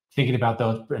prior, thinking about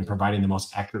those and providing the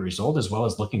most accurate result, as well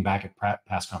as looking back at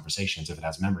past conversations if it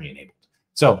has memory enabled.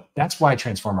 So that's why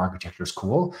transformer architecture is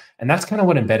cool. And that's kind of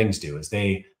what embeddings do, is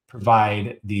they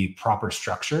provide the proper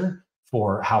structure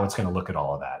for how it's going to look at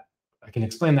all of that. I can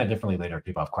explain that differently later if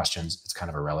people have questions. It's kind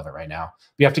of irrelevant right now.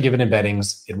 You have to give it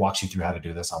embeddings. It walks you through how to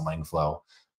do this on LangFlow.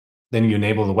 Then you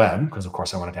enable the web, because of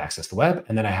course I wanted to access the web.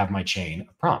 And then I have my chain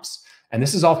of prompts. And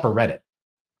this is all for Reddit.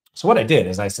 So what I did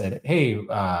is I said, hey,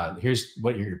 here's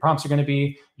what your prompts are going to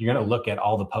be. You're going to look at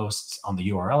all the posts on the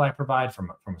URL I provide from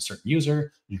a certain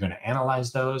user. You're going to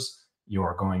analyze those.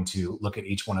 You're going to look at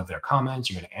each one of their comments.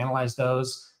 You're going to analyze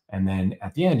those. And then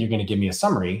at the end, you're going to give me a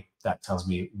summary that tells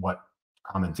me what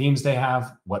common themes they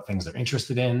have, what things they're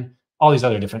interested in, all these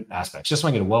other different aspects. Just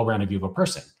want to get a well-rounded view of a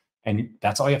person. And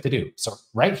that's all you have to do. So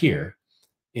right here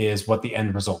is what the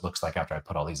end result looks like after I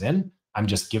put all these in. I'm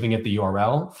just giving it the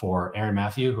URL for Erin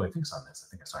Matthew, who I think's on this. I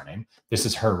think I saw her name. This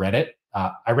is her Reddit.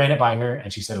 I ran it by her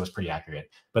and she said it was pretty accurate,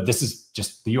 but this is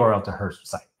just the URL to her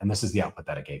site. And this is the output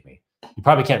that it gave me. You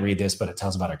probably can't read this, but it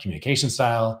tells about her communication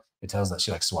style. It tells that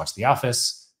she likes to watch The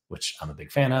Office, which I'm a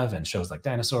big fan of, and shows like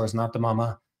Dinosaurs, Not the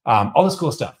Mama, all this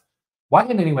cool stuff. Why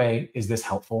in any way is this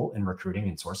helpful in recruiting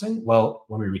and sourcing? Well,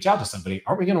 when we reach out to somebody,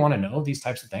 aren't we going to want to know these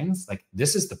types of things? Like,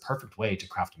 this is the perfect way to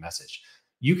craft a message.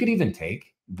 You could even take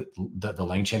the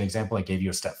LangChain example I gave you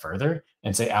a step further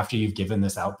and say, after you've given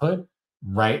this output,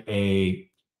 write a,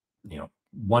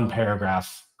 one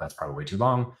paragraph, that's probably way too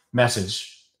long,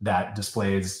 message that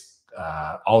displays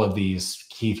all of these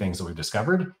key things that we've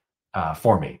discovered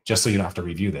for me, just so you don't have to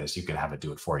review this. You could have it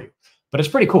do it for you. But it's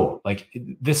pretty cool. Like,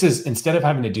 this is, instead of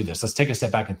having to do this, let's take a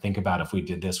step back and think about if we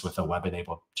did this with a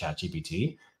web-enabled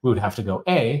ChatGPT, we would have to go,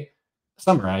 A,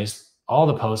 summarize all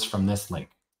the posts from this link.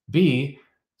 B,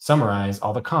 summarize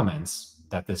all the comments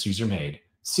that this user made.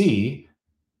 C,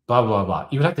 blah, blah, blah.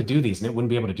 You would have to do these, and it wouldn't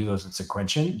be able to do those in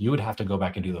sequential. You would have to go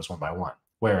back and do those one by one.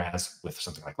 Whereas with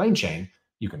something like LangChain,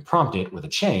 you can prompt it with a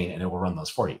chain, and it will run those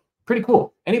for you. Pretty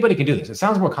cool. Anybody can do this. It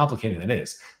sounds more complicated than it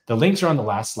is. The links are on the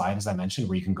last slide, as I mentioned,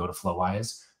 where you can go to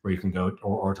Flowwise, where you can go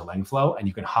or to LangFlow, and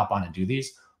you can hop on and do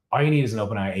these. All you need is an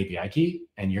OpenAI API key,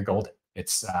 and you're golden. It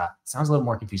sounds a little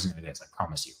more confusing than it is, I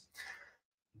promise you.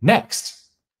 Next,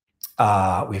 we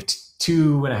have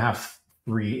 2.5,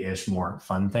 3-ish more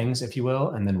fun things, if you will,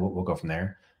 and then we'll go from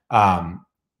there.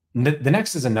 The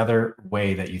next is another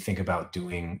way that you think about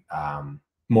doing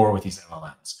more with these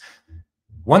LLMs.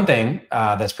 One thing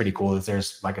that's pretty cool is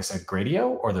there's, like I said,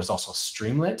 Gradio, or there's also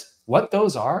Streamlit. What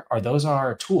those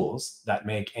are tools that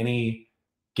make any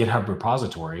GitHub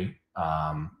repository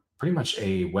pretty much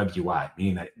a web UI,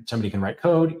 meaning that somebody can write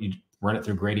code, you run it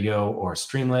through Gradio or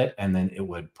Streamlit, and then it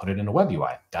would put it in a web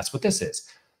UI. That's what this is.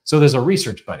 So there's a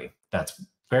research buddy that's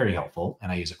very helpful,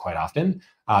 and I use it quite often.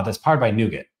 That's powered by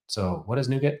NuGet. So what is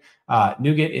NuGet?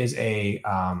 NuGet is a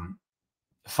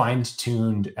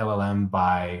fine-tuned LLM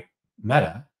by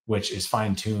Meta, which is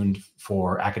fine-tuned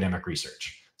for academic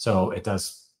research. So it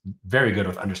does very good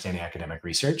with understanding academic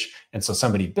research. And so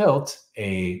somebody built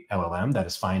a LLM that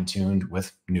is fine-tuned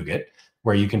with NuGet,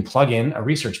 where you can plug in a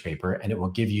research paper and it will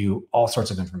give you all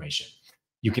sorts of information.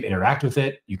 You can interact with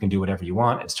it. You can do whatever you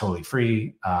want. It's totally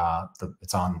free.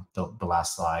 It's on the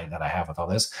last slide that I have with all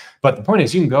this. But the point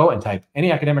is, you can go and type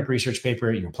any academic research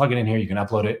paper. You can plug it in here. You can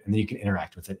upload it, and then you can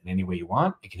interact with it in any way you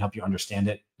want. It can help you understand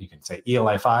it. You can say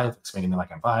ELI 5, explain to me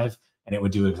like I'm 5, and it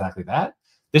would do exactly that.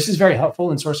 This is very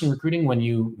helpful in sourcing recruiting when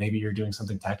maybe you're doing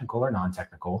something technical or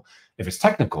non-technical. If it's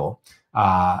technical,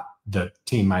 the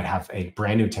team might have a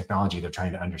brand new technology they're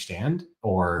trying to understand,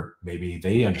 or maybe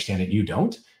they understand it, you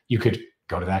don't. You could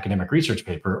go to the academic research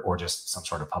paper or just some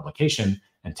sort of publication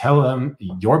and tell them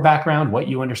your background, what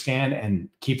you understand, and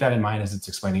keep that in mind as it's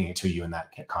explaining it to you in that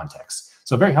context.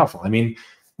 So very helpful. I mean,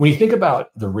 when you think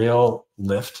about the real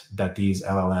lift that these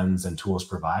LLMs and tools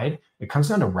provide, it comes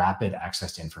down to rapid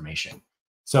access to information.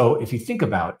 So if you think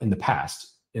about in the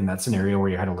past, in that scenario where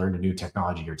you had to learn a new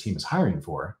technology your team is hiring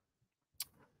for,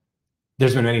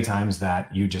 there's been many times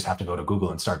that you just have to go to Google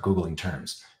and start Googling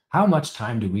terms. How much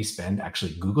time do we spend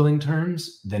actually Googling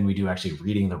terms than we do actually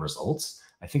reading the results?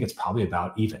 I think it's probably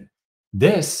about even.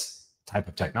 This type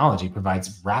of technology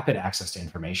provides rapid access to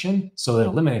information, so it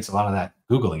eliminates a lot of that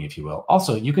Googling, if you will.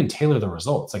 Also, you can tailor the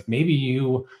results. Like maybe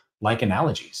you like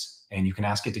analogies and you can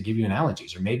ask it to give you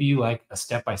analogies, or maybe you like a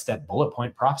step-by-step bullet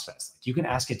point process. You can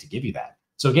ask it to give you that.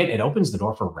 So again, it opens the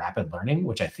door for rapid learning,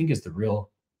 which I think is the real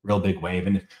big wave.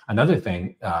 And another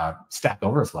thing, Stack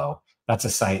Overflow, that's a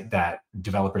site that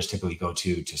developers typically go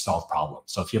to solve problems.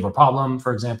 So if you have a problem,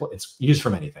 for example, it's used for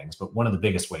many things, but one of the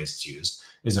biggest ways it's used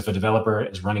is if a developer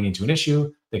is running into an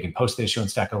issue, they can post the issue in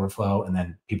Stack Overflow and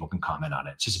then people can comment on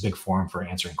it. It's just a big forum for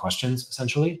answering questions,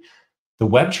 essentially. The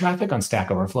web traffic on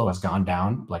Stack Overflow has gone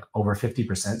down like over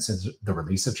 50% since the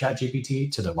release of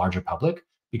ChatGPT to the larger public,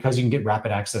 because you can get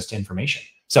rapid access to information.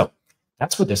 So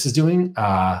that's what this is doing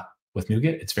with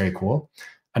NuGet. It's very cool.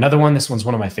 Another one, this one's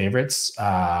one of my favorites.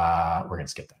 We're going to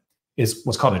skip that. Is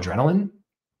what's called Adrenaline.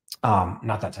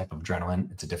 Not that type of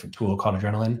Adrenaline. It's a different tool called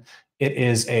Adrenaline. It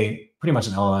is pretty much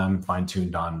an LLM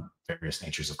fine-tuned on various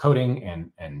natures of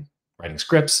coding and writing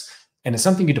scripts. And it's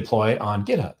something you deploy on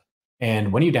GitHub.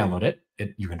 And when you download it,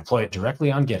 you can deploy it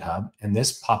directly on GitHub. And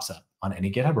this pops up on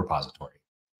any GitHub repository.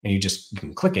 And you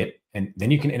can click it, and then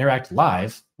you can interact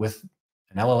live with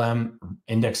an LLM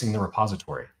indexing the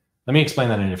repository. Let me explain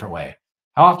that in a different way.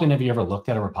 How often have you ever looked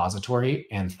at a repository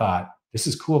and thought, this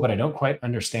is cool, but I don't quite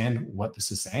understand what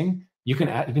this is saying? You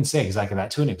can say exactly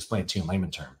that to it and explain it to you in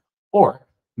layman term. Or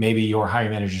maybe your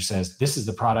hiring manager says, this is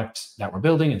the product that we're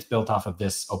building. It's built off of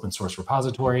this open source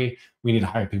repository. We need to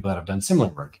hire people that have done similar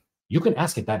work. You can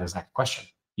ask it that exact question.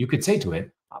 You could say to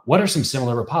it, what are some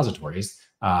similar repositories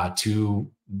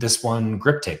to this one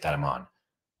grip tape that I'm on?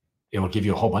 It will give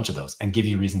you a whole bunch of those and give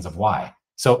you reasons of why.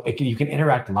 So you can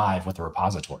interact live with the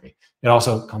repository. It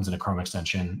also comes in a Chrome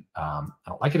extension. I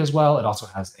don't like it as well. It also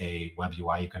has a web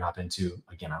UI you can hop into.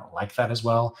 Again, I don't like that as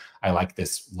well. I like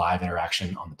this live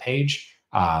interaction on the page.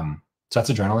 So that's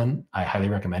Adrenaline. I highly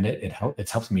recommend it.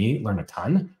 It's helped me learn a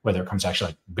ton, whether it comes to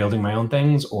actually like building my own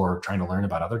things or trying to learn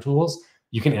about other tools.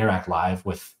 You can interact live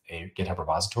with a GitHub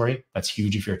repository. That's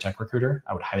huge if you're a tech recruiter.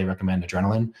 I would highly recommend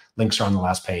Adrenaline. Links are on the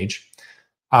last page.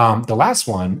 The last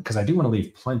one, because I do want to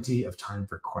leave plenty of time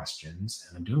for questions,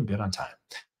 and I'm doing good on time.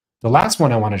 The last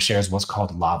one I want to share is what's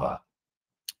called Lava.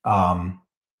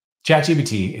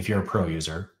 ChatGPT, if you're a pro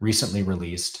user, recently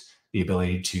released the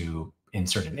ability to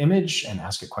insert an image and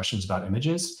ask it questions about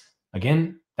images.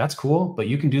 Again, that's cool, but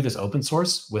you can do this open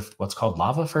source with what's called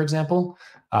Lava, for example.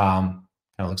 Kind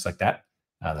of looks like that.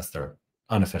 That's their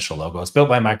unofficial logo. It's built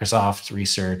by Microsoft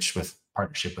Research with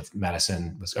partnership with University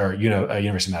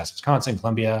of Madison, Wisconsin,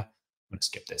 Columbia. I'm going to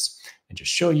skip this and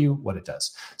just show you what it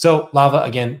does. So Lava,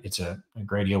 again, it's a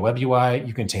Gradio web UI.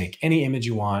 You can take any image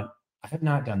you want. I have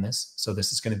not done this, so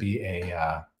this is going to be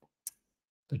a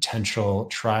potential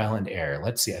trial and error.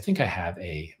 Let's see. I think I have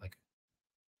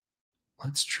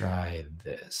let's try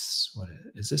this.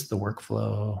 Is this the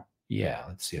workflow? Yeah,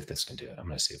 let's see if this can do it. I'm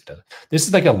going to see if it does. This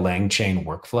is like a LangChain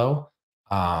workflow.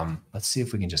 Let's see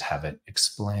if we can just have it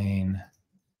explain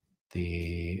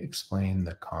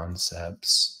the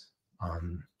concepts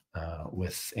on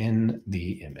within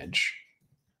the image.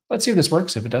 Let's see if this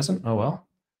works. If it doesn't, oh well.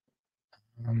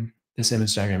 This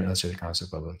image diagram illustrates the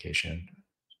concept of publication.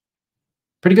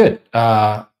 Pretty good.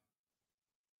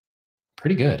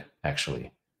 Pretty good,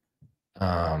 actually.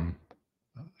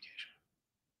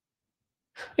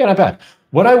 Yeah, not bad.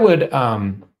 What I would, I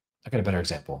got a better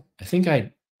example. I think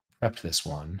I prepped this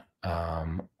one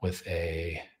with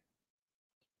maybe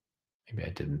I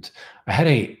didn't. I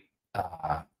had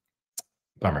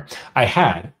bummer.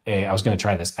 I was going to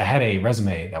try this. I had a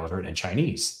resume that was written in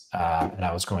Chinese, and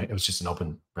it was just an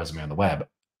open resume on the web.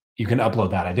 You can upload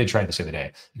that. I did try this the other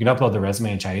day. You can upload the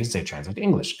resume in Chinese, say translate to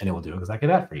English, and it will do exactly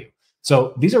that for you.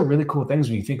 So these are really cool things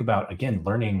when you think about, again,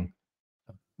 learning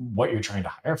what you're trying to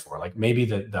hire for. Like maybe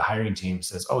the hiring team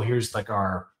says, oh, here's like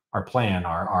our plan,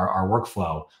 our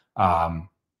workflow.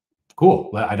 Cool.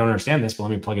 I don't understand this, but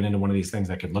let me plug it into one of these things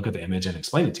that could look at the image and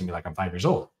explain it to me like I'm 5 years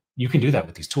old. You can do that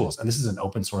with these tools. And this is an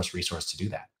open source resource to do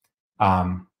that.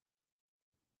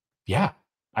 Yeah,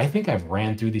 I think I've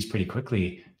ran through these pretty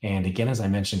quickly. And again, as I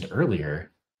mentioned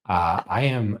earlier, I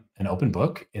am an open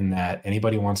book in that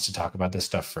anybody wants to talk about this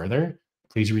stuff further,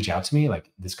 please reach out to me.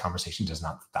 Like this conversation does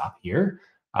not stop here.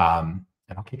 And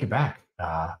I'll kick it back.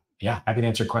 Yeah, happy to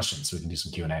answer questions so we can do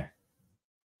some Q&A.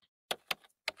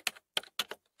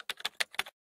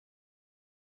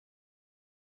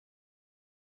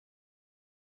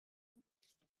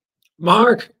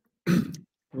 Marc,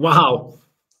 wow.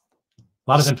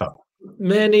 A lot of info.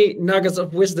 Many nuggets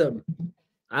of wisdom.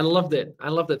 I loved it. I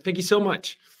loved it. Thank you so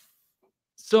much.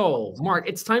 So, Marc,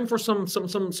 it's time for some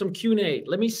Q&A.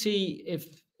 Let me see if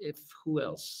who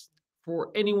else. For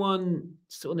anyone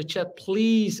still in the chat,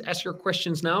 please ask your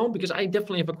questions now because I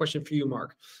definitely have a question for you,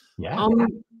 Marc. Yeah.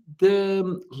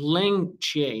 The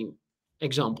LangChain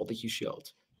example that you showed.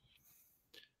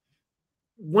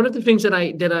 One of the things that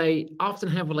I often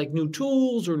have with like new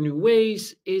tools or new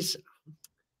ways is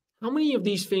how many of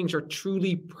these things are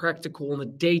truly practical on a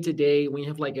day-to-day when you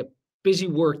have like a busy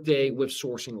work day with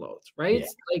sourcing loads, right? Yeah.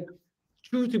 Like,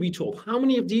 truth to be told, how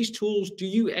many of these tools do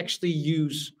you actually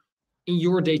use in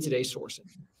your day-to-day sourcing?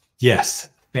 Yes,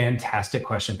 fantastic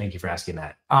question. Thank you for asking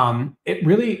that. It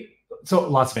really, so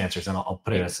lots of answers, and I'll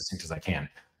put it as succinct as I can.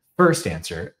 First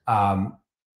answer,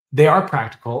 they are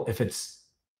practical if it's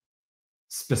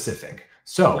specific.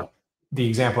 So the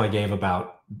example I gave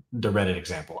about the Reddit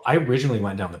example, I originally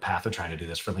went down the path of trying to do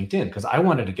this for LinkedIn because I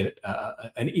wanted to get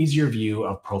an easier view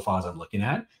of profiles I'm looking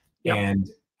at and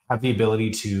have the ability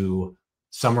to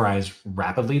summarize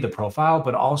rapidly the profile,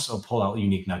 but also pull out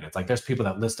unique nuggets. Like there's people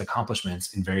that list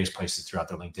accomplishments in various places throughout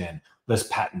their LinkedIn, list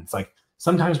patents. Like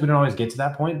sometimes we don't always get to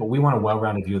that point, but we want a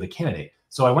well-rounded view of the candidate.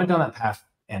 So I went down that path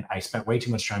and I spent way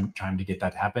too much time trying to get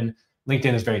that to happen.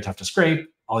 LinkedIn is very tough to scrape,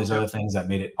 all these other things that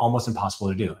made it almost impossible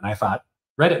to do. And I thought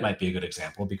Reddit might be a good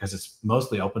example because it's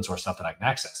mostly open source stuff that I can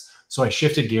access. So I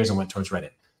shifted gears and went towards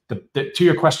Reddit. To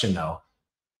your question though,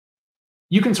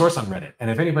 you can source on Reddit. And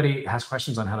if anybody has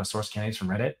questions on how to source candidates from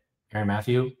Reddit, Erin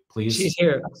Matthew, please She's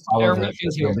here. follow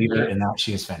the leader in that.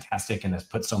 She is fantastic and has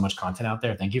put so much content out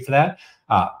there. Thank you for that.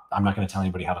 I'm not going to tell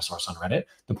anybody how to source on Reddit.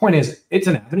 The point is, it's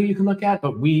an avenue you can look at,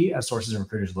 but we as sources and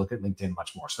recruiters look at LinkedIn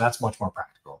much more. So that's much more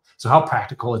practical. So how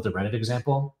practical is the Reddit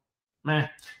example? I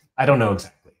don't know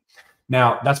exactly.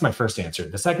 Now, that's my first answer.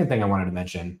 The second thing I wanted to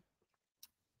mention,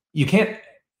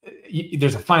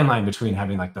 there's a fine line between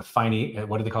having like the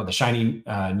what do they call it? The shiny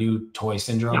new toy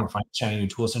syndrome or shiny new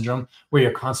tool syndrome, where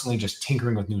you're constantly just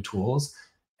tinkering with new tools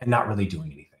and not really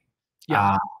doing anything.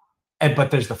 But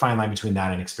there's the fine line between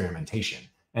that and experimentation.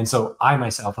 And so I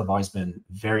myself have always been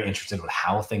very interested with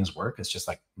how things work. It's just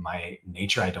like my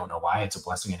nature. I don't know why. It's a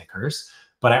blessing and a curse.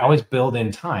 But I always build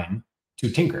in time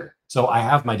to tinker. So I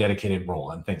have my dedicated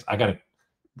role and things. I got to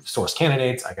source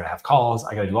candidates. I got to have calls.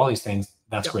 I got to do all these things.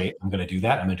 That's great. I'm going to do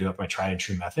that. I'm going to do it by tried and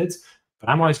true methods. But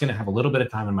I'm always going to have a little bit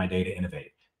of time in my day to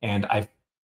innovate. And I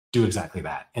do exactly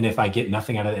that. And if I get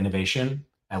nothing out of the innovation,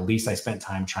 at least I spent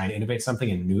time trying to innovate something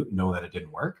and know that it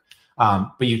didn't work.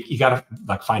 But you got to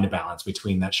like find a balance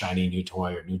between that shiny new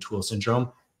toy or new tool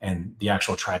syndrome and the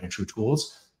actual tried and true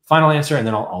tools. Final answer, and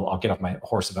then I'll get off my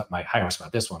high horse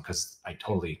about this one because I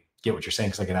totally get what you're saying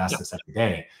because I get asked this every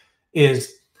day.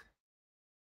 Is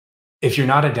if you're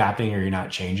not adapting or you're not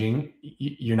changing,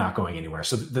 you're not going anywhere.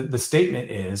 So the statement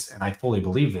is, and I fully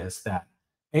believe this, that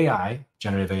AI,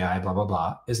 generative AI, blah, blah,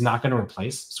 blah, is not going to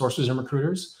replace sources and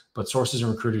recruiters, but sources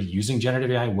and recruiters using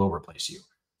generative AI will replace you.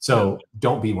 So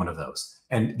don't be one of those.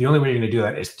 And the only way you're going to do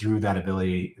that is through that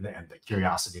ability and the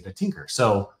curiosity to tinker.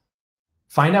 So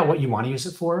find out what you want to use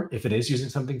it for. If it is using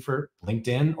something for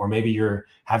LinkedIn, or maybe you're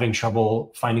having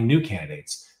trouble finding new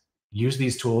candidates, use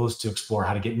these tools to explore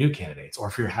how to get new candidates. Or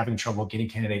if you're having trouble getting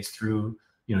candidates through,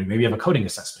 maybe you have a coding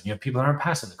assessment, you have people that aren't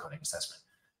passing the coding assessment,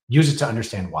 use it to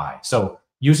understand why. So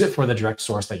use it for the direct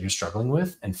source that you're struggling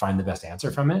with and find the best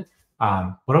answer from it.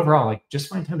 But overall, like just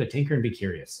find time to tinker and be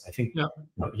curious. I think you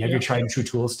have your tried and true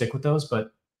tools, stick with those,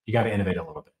 but you got to innovate a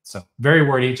little bit. So very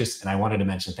wordy, and I wanted to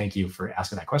mention, thank you for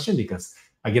asking that question because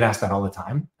I get asked that all the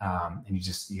time. And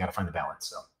you got to find the balance.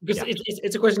 So because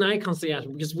it's a question I constantly ask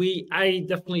because I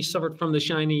definitely suffered from the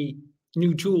shiny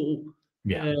new tool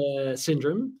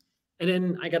syndrome. And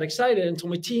then I got excited and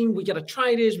told my team, we got to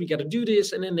try this, we got to do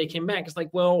this. And then they came back. It's like,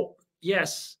 well,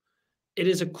 yes, it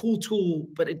is a cool tool,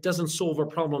 but it doesn't solve a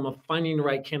problem of finding the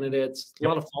right candidates, a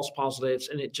lot of false positives,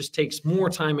 and it just takes more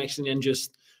time actually than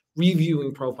just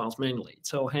reviewing profiles manually.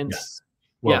 So hence, Yes.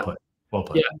 Well yeah, put. Well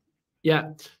put. yeah,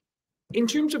 yeah. In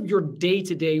terms of your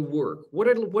day-to-day work, what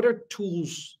are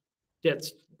tools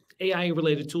that's AI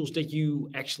related tools that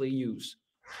you actually use?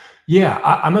 Yeah,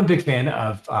 I'm a big fan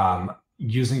of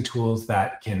using tools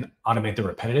that can automate the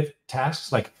repetitive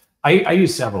tasks. Like I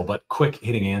use several, but quick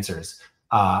hitting answers.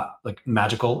 Like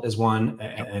Magical is one,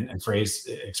 Yep. and Phrase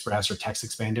Express or Text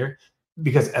Expander.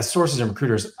 Because as sources and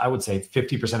recruiters, I would say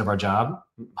 50% of our job,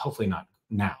 hopefully not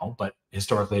now, but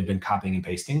historically had been copying and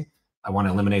pasting. I want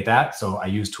to eliminate that. So I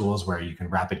use tools where you can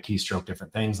rapid keystroke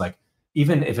different things. Like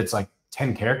even if it's like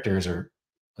 10 characters or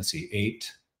let's see,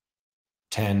 8,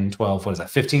 10, 12, what is that,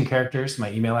 15 characters,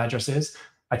 my email address is.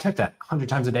 I type that 100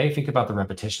 times a day. Think about the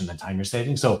repetition, the time you're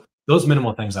saving. So those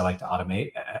minimal things I like to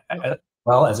automate, Yep. as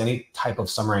well as any type of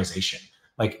summarization.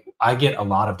 Like I get a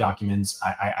lot of documents.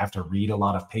 I have to read a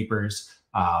lot of papers,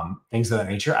 things of that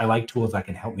nature. I like tools that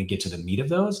can help me get to the meat of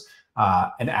those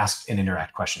and ask and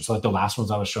interact questions. So like the last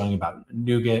ones I was showing about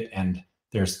NuGet, and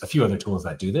there's a few other tools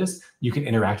that do this. You can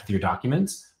interact with your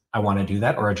documents. I want to do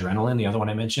that, or Adrenaline, the other one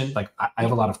I mentioned. Like I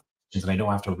have a lot of and I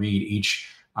don't have to read each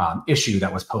issue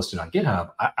that was posted on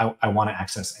GitHub. I want to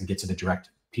access and get to the direct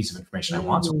piece of information I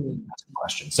want. So Mm, ask a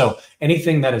question. So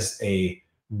anything that is a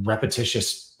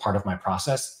repetitious part of my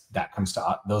process, that comes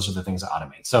to those are the things I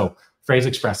automate. So Phrase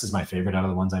Express is my favorite out of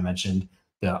the ones I mentioned.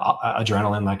 The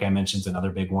Adrenaline, like I mentioned, is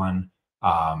another big one.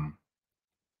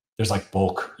 There's like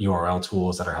bulk URL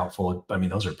tools that are helpful. I mean,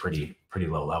 those are pretty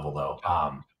low level though.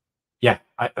 Yeah,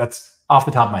 that's off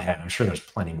the top of my head. I'm sure there's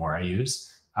plenty more I use.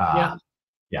 yeah.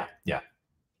 Yeah.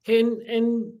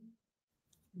 And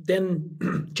then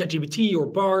ChatGPT or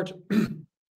Bard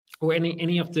or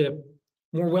any of the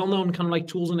more well-known kind of like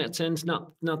tools in that sense,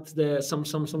 not the some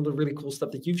of the really cool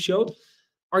stuff that you've showed.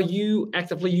 Are you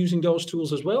actively using those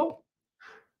tools as well?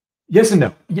 Yes and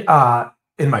no.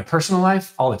 In my personal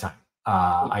life, all the time.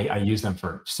 I use them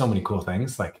for so many cool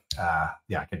things. Like,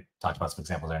 yeah, I could talk about some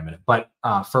examples there in a minute. But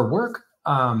for work,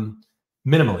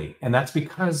 minimally, and that's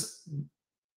because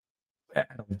at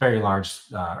a very large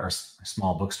or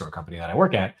small bookstore company that I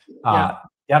work at, Yeah.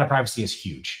 data privacy is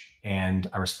huge, and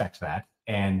I respect that.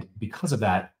 And because of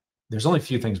that, there's only a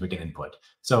few things we can input.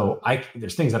 So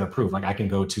there's things that are proved. Like I can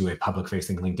go to a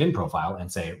public-facing LinkedIn profile and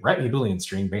say, write me a Boolean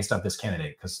string based off this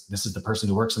candidate because this is the person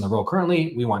who works in the role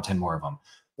currently. We want 10 more of them.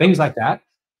 Things like that.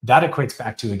 That equates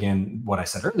back to again what I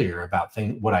said earlier about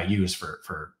what I use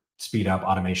for speed up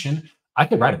automation. I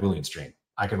could write a Boolean string.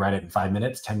 I could write it in 5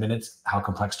 minutes, 10 minutes. How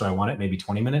complex do I want it? Maybe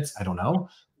 20 minutes. I don't know.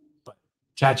 But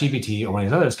ChatGPT or one of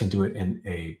these others can do it in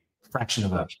a fraction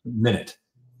of a minute,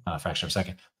 not a fraction of a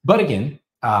second. But again,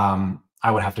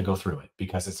 I would have to go through it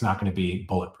because it's not going to be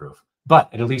bulletproof.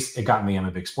 But at least it got me. I'm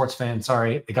a big sports fan.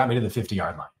 Sorry, it got me to the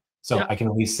 50-yard line, so Yeah. I can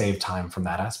at least save time from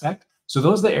that aspect. So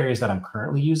those are the areas that I'm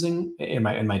currently using in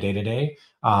my day to day.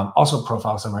 Also,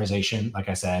 profile summarization. Like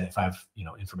I said, if I have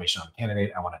information on a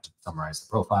candidate, I want it to summarize the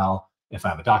profile. If I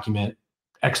have a document,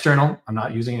 external, I'm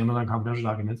not using Amazon confidential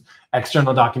documents.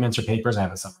 External documents or papers, I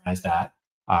haven't summarized that.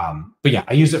 But yeah,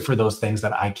 I use it for those things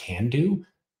that I can do.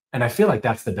 And I feel like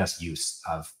that's the best use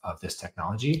of this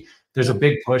technology. There's a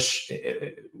big push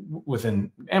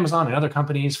within Amazon and other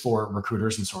companies for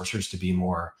recruiters and sourcers to be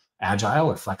more agile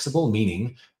or flexible,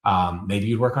 meaning maybe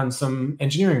you'd work on some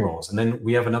engineering roles. And then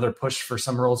we have another push for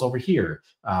some roles over here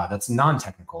that's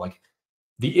non-technical. Like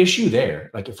the issue there,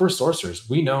 like if we're sourcers,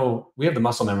 we know we have the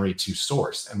muscle memory to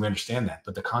source and we understand that.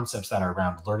 But the concepts that are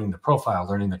around learning the profile,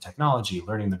 learning the technology,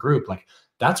 learning the group, like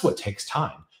that's what takes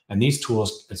time. And these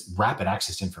tools, it's rapid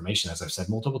access to information, as I've said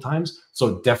multiple times. So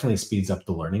it definitely speeds up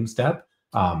the learning step,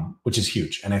 which is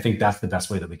huge. And I think that's the best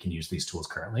way that we can use these tools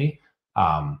currently.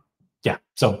 Yeah,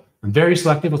 so I'm very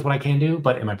selective with what I can do,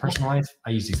 but in my personal life, I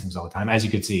use these things all the time. As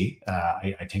you could see,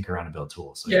 I tinker around and build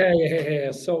tools. So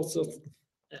Yeah. So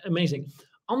amazing.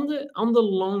 On the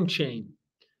long chain,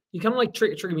 you kind of like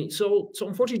trigger me. So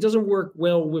unfortunately, it doesn't work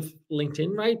well with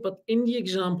LinkedIn, right? But in the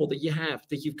example that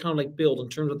you've kind of like built in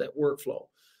terms of that workflow,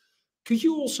 could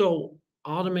you also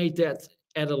automate that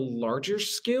at a larger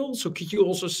scale? So could you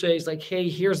also say it's like, hey,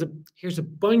 here's a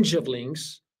bunch of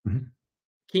links. Mhm.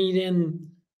 Can you then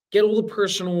get all the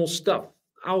personal stuff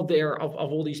out there of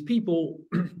all these people,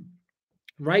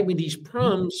 right, with these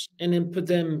prompts, and then put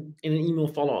them in an email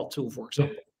follow-up tool, for Yeah.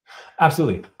 example?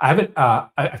 Absolutely. I haven't.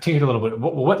 I've taken it a little bit.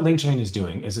 What LinkedIn is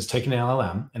doing is it's taking an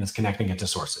LLM and it's connecting it to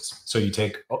sources. So you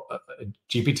take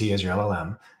GPT as your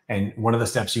LLM, and one of the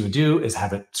steps you would do is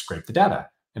have it scrape the data,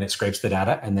 and it scrapes the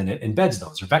data, and then it embeds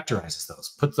those or vectorizes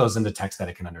those, puts those into text that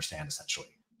it can understand, essentially.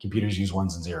 computers use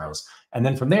ones and zeros. And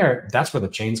then from there, that's where the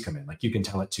chains come in. Like you can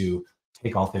tell it to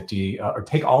take all 50 or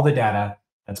take all the data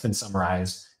that's been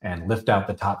summarized and lift out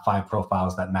the top 5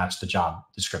 profiles that match the job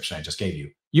description I just gave you.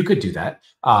 You could do that.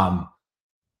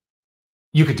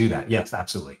 You could do that. Yes,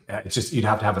 absolutely. It's just you'd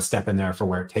have to have a step in there for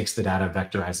where it takes the data,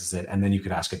 vectorizes it, and then you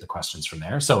could ask it the questions from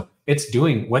there. So it's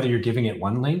doing, whether you're giving it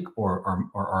one link or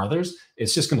others,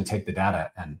 it's just going to take the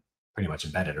data and pretty much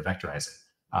embed it or vectorize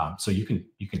it. So you can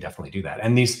definitely do that.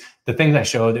 And the things I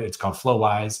showed, it's called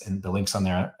FlowWise, and the links on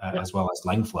there as well as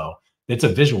LangFlow. It's a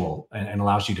visual and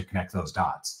allows you to connect those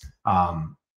dots.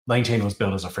 LangChain was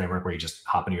built as a framework where you just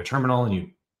hop into your terminal and you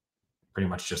pretty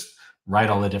much just write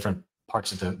all the different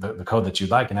parts of the code that you'd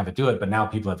like and have it do it. But now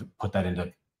people have put that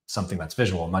into something that's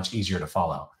visual, much easier to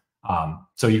follow.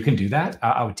 So you can do that.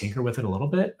 I would tinker with it a little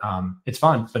bit. It's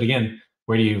fun, but again,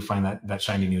 where do you find that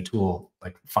shiny new tool,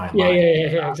 like fine line?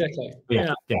 Yeah, exactly.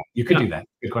 Yeah, you could do that.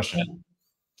 Good question.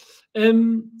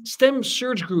 STEM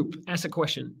Search Group asked a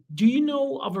question. Do you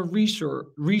know of a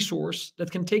resource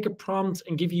that can take a prompt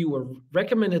and give you a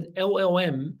recommended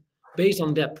LLM based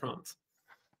on that prompt?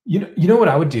 You know what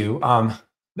I would do?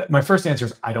 My first answer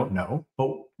is I don't know. But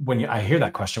when I hear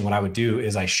that question, what I would do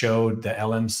is I showed the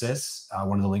LMSys,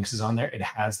 one of the links is on there. It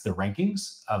has the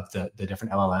rankings of the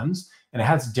different LLMs, and it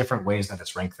has different ways that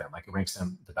it's ranked them. Like it ranks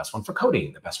them the best one for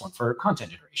coding, the best one for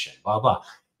content generation, blah, blah.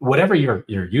 Whatever your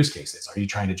use case is. Are you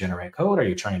trying to generate code? Are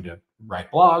you trying to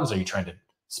write blogs? Are you trying to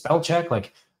spell check?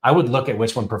 Like I would look at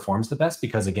which one performs the best,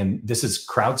 because again, this is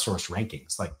crowdsourced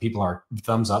rankings. Like people are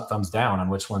thumbs up, thumbs down on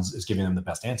which ones is giving them the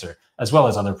best answer, as well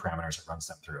as other parameters it runs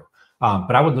them through.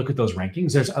 But I would look at those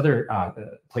rankings. There's other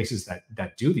places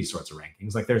that do these sorts of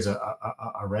rankings. Like there's a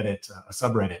Reddit, a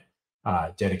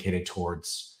subreddit dedicated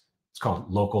towards, it's called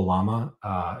Local Llama.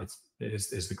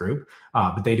 Is the group,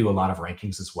 but they do a lot of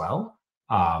rankings as well.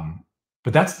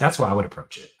 But that's why I would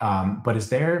approach it.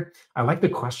 But I like the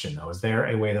question though, is there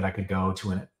a way that I could go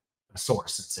to a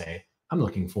source and say, I'm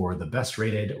looking for the best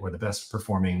rated or the best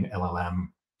performing LLM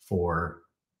for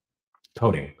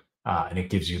coding, and it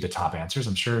gives you the top answers?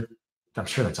 I'm sure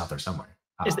that's out there somewhere.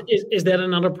 Is that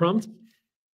another prompt?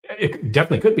 It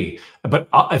definitely could be. But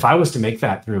if I was to make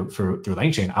that through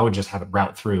LangChain, I would just have it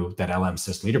route through that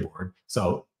LM-sys leaderboard.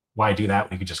 So why do that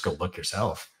when you could just go look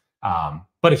yourself?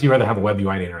 But if you rather have a web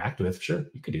UI to interact with, sure,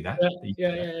 you could do that.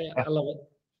 Yeah. I love it.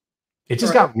 It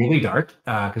just got really dark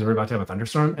because we're about to have a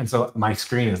thunderstorm, and so my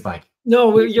screen is like.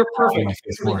 No, you're perfect.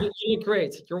 You look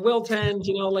great. You're well tanned.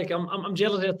 Like I'm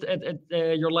jealous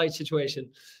at your light situation.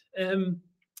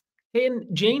 Hey, and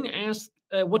Jane asked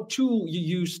what tool you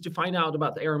use to find out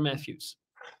about the Aaron Matthews.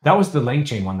 That was the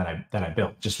LangChain one that I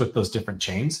built, just with those different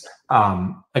chains.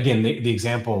 Again, the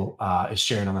example is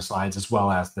shared on the slides, as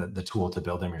well as the tool to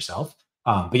build them yourself.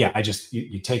 But yeah,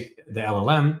 you take the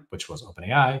LLM, which was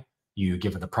OpenAI, you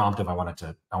give it the prompt of I want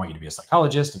you to be a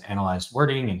psychologist and analyze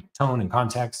wording and tone and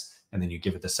context, and then you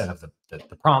give it the set of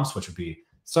the prompts, which would be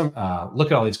some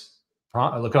look at all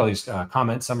these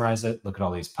comments, summarize it. Look at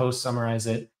all these posts, summarize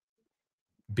it.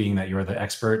 Being that you're the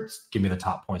expert, give me the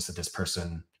top points that this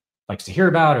person likes to hear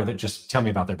about, or that just tell me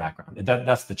about their background.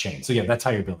 That's the chain. So yeah, that's how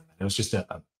you're building it. It was just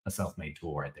a self-made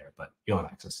tool right there, but you'll have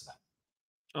access to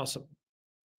that. Awesome.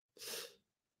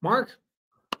 Marc,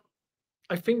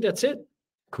 I think that's it.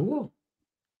 Cool.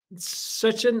 It's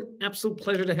such an absolute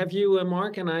pleasure to have you,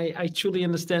 Marc, and I truly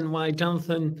understand why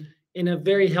Jonathan, in a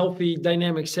very healthy,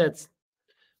 dynamic set,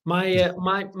 my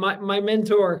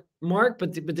mentor, Marc,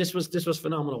 but this was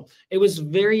phenomenal. It was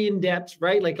very in depth,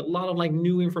 right? Like a lot of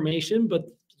new information, but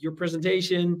your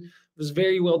presentation was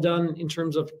very well done in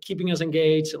terms of keeping us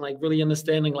engaged and really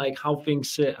understanding how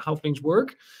things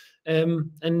work.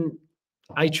 And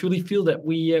I truly feel that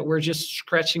we're just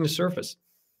scratching the surface.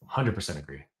 100%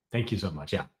 agree. Thank you so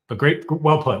much. Yeah, but great,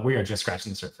 well put. We are just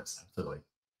scratching the surface. Absolutely.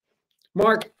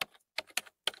 Marc.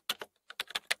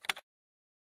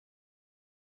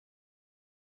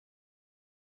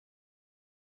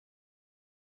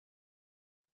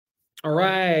 All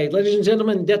right, ladies and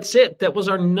gentlemen, that's it. That was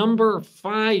our number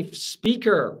 5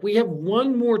 speaker. We have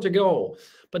one more to go,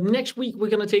 but next week we're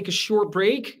going to take a short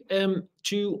break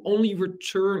to only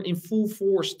return in full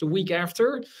force the week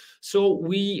after. So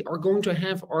we are going to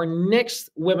have our next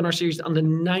webinar series on the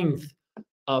 9th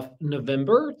of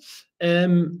November.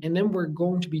 And then we're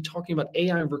going to be talking about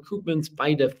AI recruitment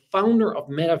by the founder of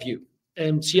MetaView,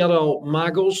 Seattle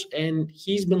Magos, and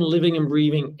he's been living and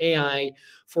breathing AI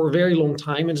for a very long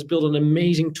time and has built an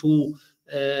amazing tool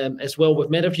as well with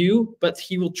MetaView, but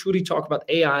he will truly talk about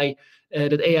AI,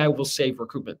 that AI will save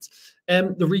recruitment.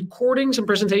 The recordings and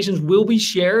presentations will be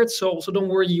shared, so don't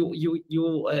worry,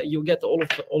 you'll get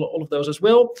all of those as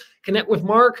well. Connect with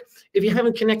Marc. If you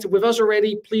haven't connected with us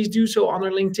already, please do so on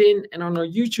our LinkedIn and on our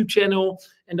YouTube channel.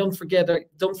 And don't forget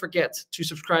to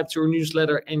subscribe to our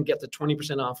newsletter and get the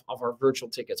 20% off of our virtual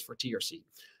tickets for TRC.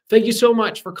 Thank you so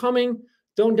much for coming.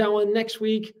 Don't download next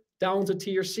week. Down to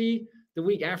TRC. The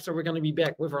week after, we're going to be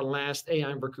back with our last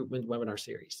AI recruitment webinar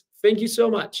series. Thank you so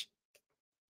much.